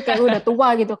 Maksud kayak lu udah tua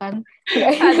gitu kan.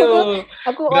 Nggak, aku Aduh,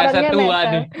 aku berasa orangnya tua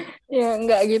netral. nih. Ya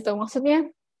nggak gitu. Maksudnya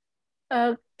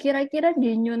eh, kira-kira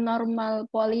di new normal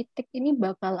politik ini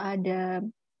bakal ada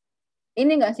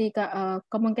ini nggak sih Kak,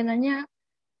 kemungkinannya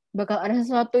bakal ada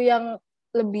sesuatu yang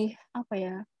lebih apa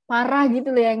ya, parah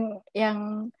gitu loh, yang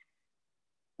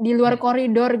di luar Hmm.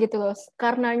 koridor gitu loh,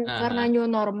 karena Hahaha. new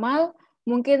normal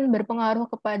mungkin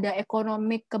berpengaruh kepada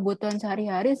ekonomi kebutuhan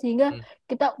sehari-hari sehingga Hmm.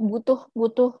 kita butuh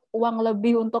butuh uang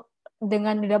lebih untuk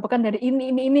dengan didapatkan dari ini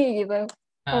gitu.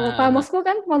 Paham Hahaha. maksudku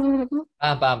kan? Maksudku.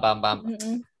 Paham, paham, paham, paham,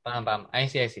 Mm-mm. paham, paham.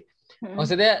 I see, I see. Mm-mm.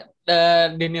 Maksudnya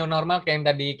di new normal kayak yang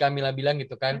tadi Kamila bilang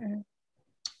gitu kan, Mm-mm.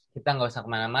 kita nggak usah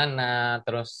kemana-mana,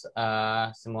 terus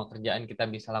semua kerjaan kita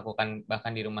bisa lakukan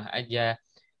bahkan di rumah aja.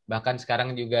 Bahkan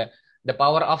sekarang juga the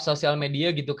power of social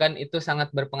media gitu kan, itu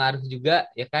sangat berpengaruh juga,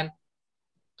 ya kan?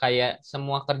 Kayak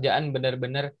semua kerjaan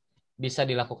benar-benar bisa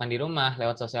dilakukan di rumah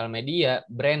lewat sosial media,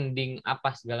 branding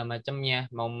apa segala macamnya,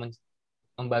 mau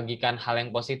membagikan hal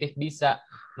yang positif bisa,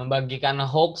 membagikan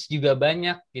hoax juga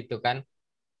banyak gitu kan.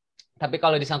 Tapi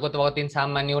kalau disangkut pautin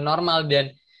sama new normal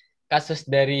dan kasus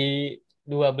dari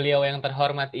dua beliau yang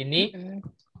terhormat ini, Mm-mm.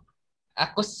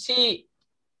 aku sih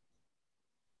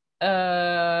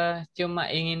cuma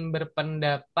ingin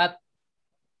berpendapat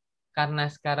karena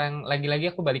sekarang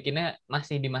lagi-lagi aku balikinnya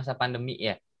masih di masa pandemi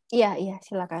ya. Iya, iya,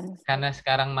 silakan. Karena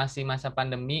sekarang masih masa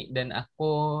pandemi dan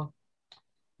aku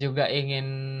juga ingin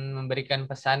memberikan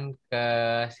pesan ke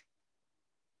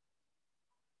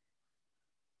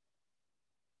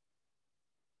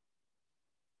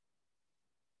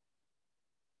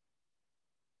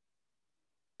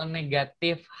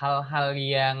negatif hal-hal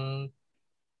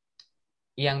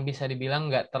yang bisa dibilang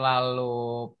nggak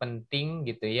terlalu penting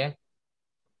gitu ya.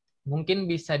 mungkin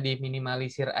bisa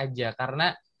diminimalisir aja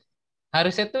karena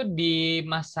harusnya tuh di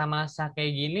masa-masa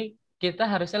kayak gini kita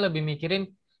harusnya lebih mikirin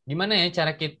gimana ya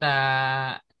cara kita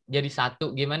jadi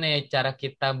satu, gimana ya cara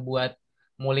kita buat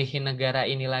mulihin negara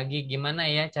ini lagi, gimana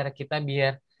ya cara kita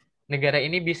biar negara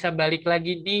ini bisa balik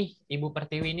lagi nih, Ibu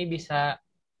Pertiwi ini bisa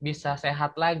bisa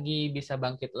sehat lagi, bisa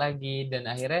bangkit lagi dan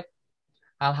akhirnya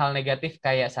hal-hal negatif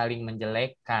kayak saling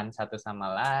menjelekkan satu sama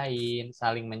lain,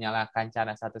 saling menyalahkan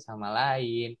cara satu sama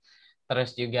lain,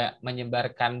 terus juga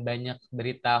menyebarkan banyak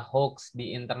berita hoax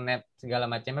di internet segala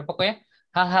macamnya. Pokoknya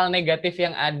hal-hal negatif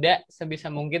yang ada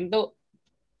sebisa mungkin tuh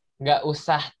nggak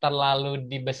usah terlalu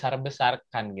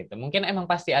dibesar-besarkan gitu. Mungkin emang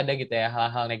pasti ada gitu ya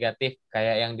hal-hal negatif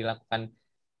kayak yang dilakukan,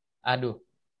 aduh,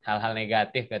 hal-hal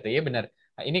negatif gitu ya benar.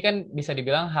 Ini kan bisa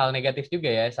dibilang hal negatif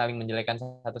juga ya, saling menjelekkan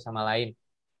satu sama lain.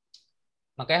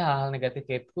 Makanya hal-hal negatif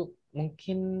itu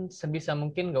mungkin sebisa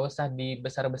mungkin nggak usah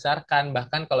dibesar-besarkan,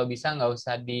 bahkan kalau bisa nggak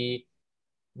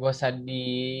usah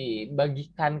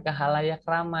dibagikan ke halayak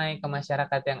ramai, ke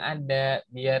masyarakat yang ada,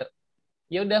 biar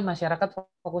ya udah masyarakat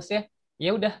fokusnya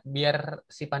ya udah biar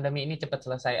si pandemi ini cepat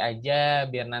selesai aja,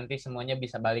 biar nanti semuanya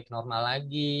bisa balik normal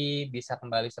lagi, bisa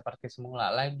kembali seperti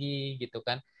semula lagi gitu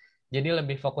kan. Jadi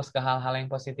lebih fokus ke hal-hal yang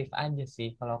positif aja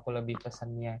sih kalau aku lebih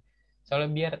pesannya. Soalnya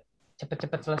biar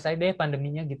cepet-cepet selesai deh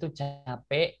pandeminya gitu,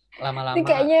 capek Ini lama-lama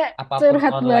kayaknya apapun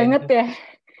curhat online banget tuh. ya.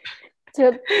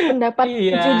 Pendapat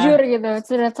Iya, jujur gitu.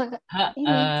 Ini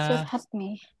ha, curhat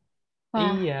nih.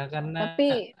 Wah, iya karena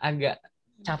tapi agak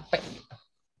capek.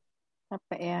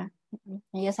 capek ya.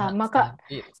 Iya Ha, sama Kak.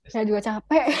 gitu, Saya juga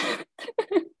capek.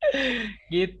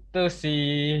 gitu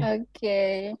sih.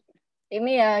 Oke.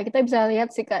 Ini ya kita bisa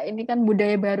lihat sih Kak. Ini kan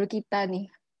budaya baru kita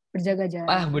nih. Berjaga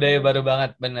Wah, jarak. budaya baru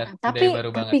banget, bener. Nah, Budaya baru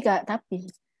banget. tapi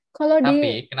kalau di Tapi,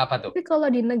 kenapa tuh? kalau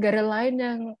di negara lain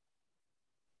yang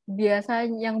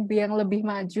biasanya yang lebih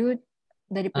maju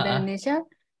daripada Heeh, Indonesia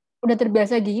udah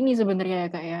terbiasa gini sebenarnya ya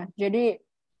Kak ya. Jadi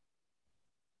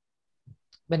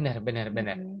bener, bener,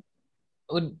 bener. mm,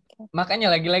 Ud-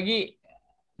 Makanya lagi-lagi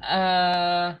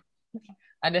eh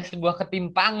ada sebuah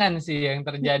ketimpangan sih yang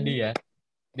terjadi mm, ya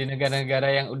di negara-negara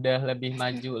yang udah lebih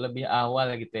maju, lebih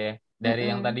awal gitu ya. Dari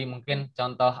yang mm, tadi mungkin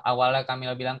contoh awalnya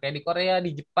Kamila bilang kayak di Korea,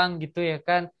 di Jepang gitu ya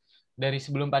kan. Dari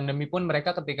sebelum pandemi pun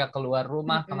mereka ketika keluar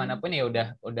rumah mm, kemanapun ya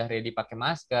udah ready pakai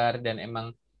masker dan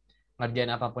emang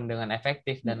ngerjain apapun dengan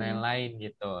efektif dan mm, lain-lain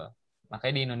gitu.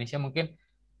 Makanya di Indonesia mungkin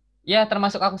ya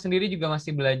termasuk aku sendiri juga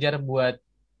masih belajar buat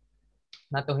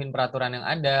natuhin peraturan yang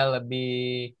ada,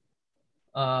 lebih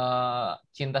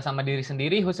cinta sama diri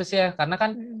sendiri khususnya karena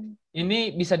kan mm,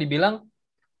 ini bisa dibilang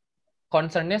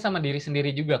concernnya sama diri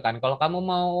sendiri juga kan. Kalau kamu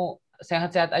mau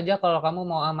sehat-sehat aja, kalau kamu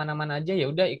mau aman-aman aja ya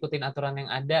udah ikutin aturan yang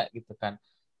ada gitu kan.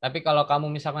 Tapi kalau kamu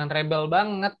misalkan rebel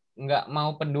banget, nggak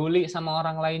mau peduli sama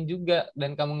orang lain juga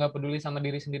dan kamu nggak peduli sama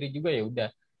diri sendiri juga ya udah.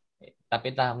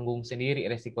 Tapi tanggung sendiri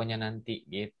resikonya nanti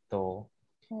gitu.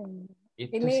 mm.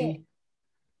 Itu Ini sih.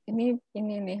 ini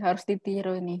ini nih harus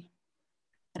ditiru nih,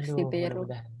 harus Aduh, ditiru.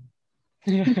 mudah-mudahan.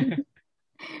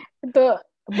 Itu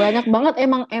banyak banget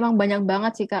emang banyak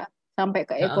banget sih Kak. Sampai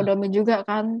ke Heeh. ekonomi juga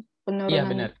kan Iya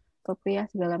penurunan benar. rupiah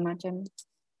segala macam.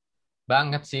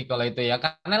 Banget sih kalau itu ya.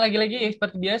 Karena lagi-lagi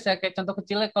seperti biasa, kayak contoh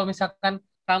kecilnya kalau misalkan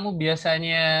kamu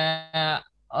biasanya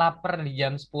lapar di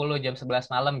jam 10 jam 11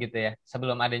 malam gitu ya.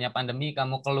 Sebelum adanya pandemi,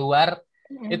 kamu keluar,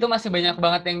 itu Mm. masih banyak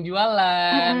banget yang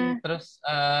jualan. Mm-mm. Terus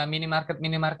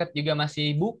minimarket juga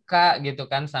masih buka gitu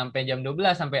kan, sampai jam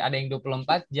 12 sampai ada yang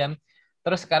 24 jam.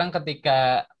 Terus sekarang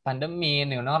ketika pandemi,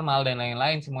 new normal, dan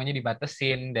lain-lain, semuanya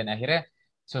dibatesin. Dan akhirnya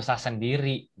susah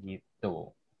sendiri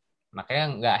gitu. Makanya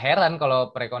nggak heran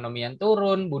kalau perekonomian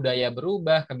turun, budaya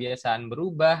berubah, kebiasaan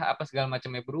berubah, apa segala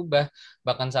macamnya berubah,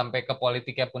 bahkan sampai ke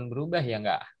politiknya pun berubah ya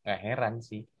nggak heran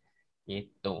sih.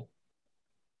 Gitu.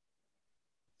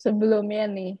 Sebelumnya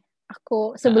nih,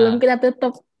 sebelum Heeh. kita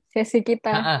tutup sesi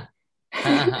kita, Heeh.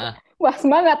 Heeh. Heeh. wah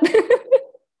semangat.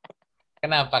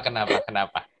 Kenapa? Kenapa?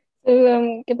 Kenapa?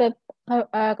 Sebelum kita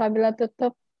Kabila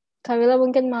tutup, Kabila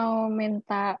mungkin mau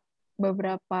minta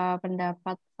beberapa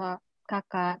pendapat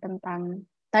Kakak tentang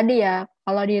tadi ya,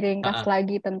 kalau diringkas Heeh.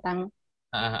 lagi tentang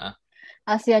Heeh. Heeh.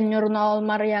 ASEAN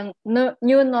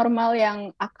new normal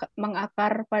yang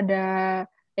mengakar pada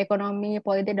ekonomi,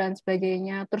 politik dan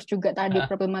sebagainya. Terus juga tadi Heeh.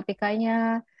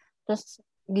 problematikanya, terus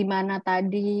gimana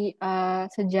tadi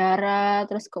sejarah,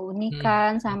 terus Hmm.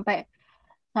 keunikan sampai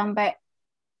sampai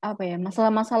apa ya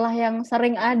masalah-masalah yang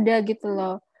sering ada gitu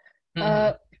loh. Hmm.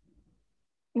 Eh, Hmm.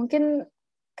 mungkin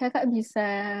kakak bisa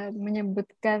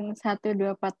menyebutkan satu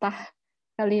dua patah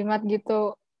kalimat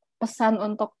gitu pesan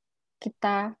untuk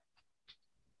kita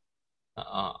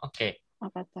Oh, oke.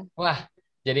 apa tuh? Wah,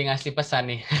 jadi ngasih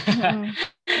pesan nih. Mm-mm.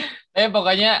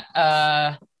 Pokoknya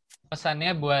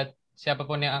pesannya buat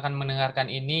siapapun yang akan mendengarkan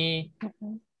ini,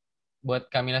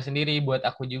 buat Kamila sendiri, buat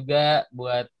aku juga,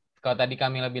 buat kalau tadi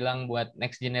Kamila bilang buat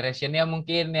next generation ya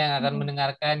mungkin yang akan Mm-mm.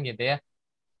 mendengarkan gitu ya.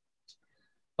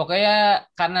 Pokoknya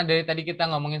karena dari tadi kita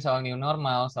ngomongin soal new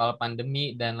normal, soal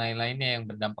pandemi dan lain-lainnya yang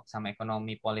berdampak sama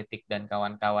ekonomi, politik dan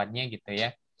kawan-kawannya gitu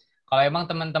ya. Kalau emang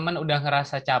teman-teman udah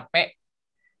ngerasa capek,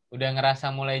 udah ngerasa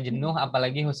mulai jenuh,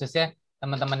 apalagi khususnya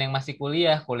teman-teman yang masih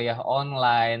kuliah, kuliah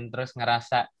online, terus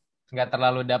ngerasa nggak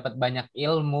terlalu dapat banyak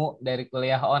ilmu dari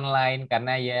kuliah online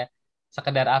karena ya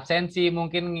sekedar absensi,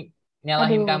 mungkin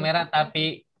nyalahin Aduh. kamera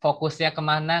tapi fokusnya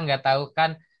kemana nggak tahu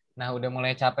kan. Nah, udah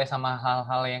mulai capek sama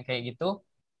hal-hal yang kayak gitu.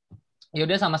 Ya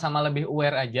udah sama-sama lebih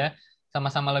aware aja,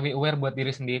 sama-sama lebih aware buat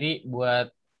diri sendiri, buat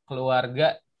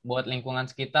keluarga, buat lingkungan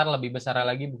sekitar, lebih besar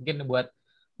lagi mungkin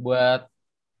buat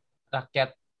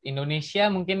rakyat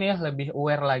Indonesia mungkin ya lebih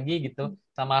aware lagi gitu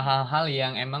sama hal-hal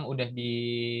yang emang udah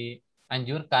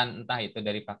dianjurkan, entah itu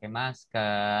dari pakai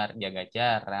masker, jaga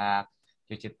jarak,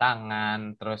 cuci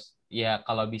tangan, terus ya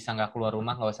kalau bisa nggak keluar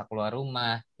rumah nggak usah keluar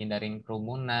rumah, hindarin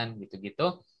kerumunan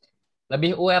gitu-gitu.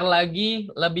 Lebih aware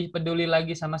lagi, lebih peduli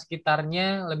lagi sama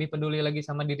sekitarnya, lebih peduli lagi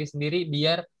sama diri sendiri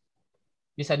biar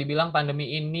bisa dibilang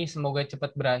pandemi ini semoga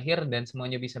cepat berakhir dan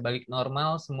semuanya bisa balik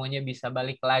normal, semuanya bisa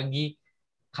balik lagi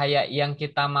kayak yang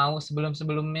kita mau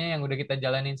sebelum-sebelumnya, yang udah kita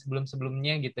jalanin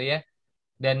sebelum-sebelumnya gitu ya.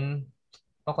 Dan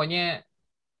pokoknya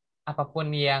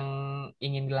apapun yang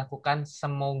ingin dilakukan,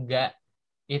 semoga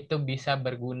itu bisa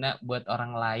berguna buat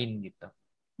orang lain gitu.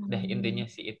 Dah intinya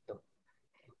Amin. sih itu.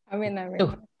 Amin, Itu.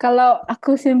 amin. Kalau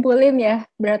aku simpulin ya,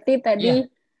 berarti tadi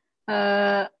Iya,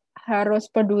 eh,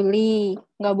 harus peduli,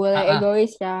 nggak boleh ah, ah,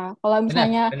 egois ya. Kalau benar,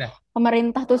 misalnya benar.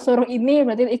 pemerintah tuh suruh ini,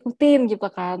 berarti ikutin gitu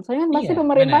kan. Soalnya kan pasti Iya,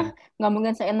 pemerintah benar, nggak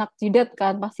mungkin seenak jidat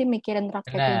kan, pasti mikirin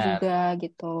rakyatnya benar. juga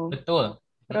gitu. Betul.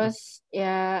 Mm-mm. Terus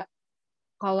ya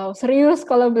kalau serius,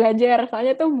 kalau belajar,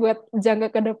 soalnya tuh buat jangka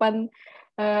ke depan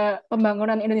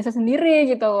pembangunan Indonesia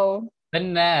sendiri gitu.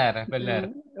 Benar, Mm, benar.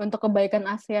 untuk kebaikan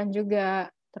ASEAN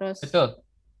juga. Terus Betul.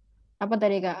 apa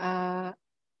tadi Kak?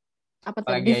 Apa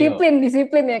tadi? Apalagi ayo. Disiplin,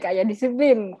 disiplin ya Kak ya,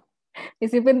 disiplin.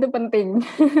 Disiplin itu penting.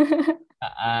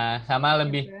 Sama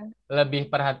lebih Gitu. lebih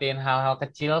perhatiin hal-hal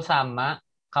kecil sama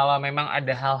kalau memang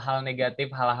ada hal-hal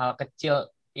negatif, hal-hal kecil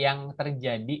yang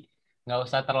terjadi, nggak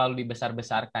usah terlalu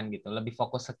dibesar-besarkan gitu. Lebih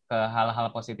fokus ke hal-hal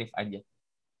positif aja.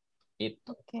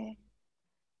 Itu. Oke.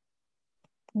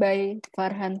 By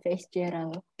Farhan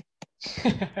Feisgeral.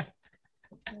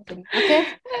 Oke,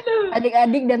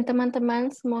 adik-adik dan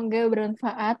teman-teman, semoga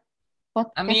bermanfaat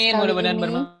podcast Amin, kali mudah-mudahan ini.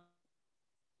 bermanfaat.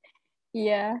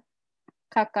 Iya,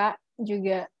 kakak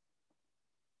juga.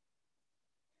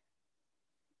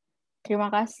 Terima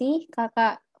kasih,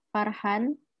 kakak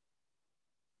Farhan.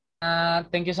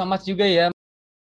 Thank you so much juga ya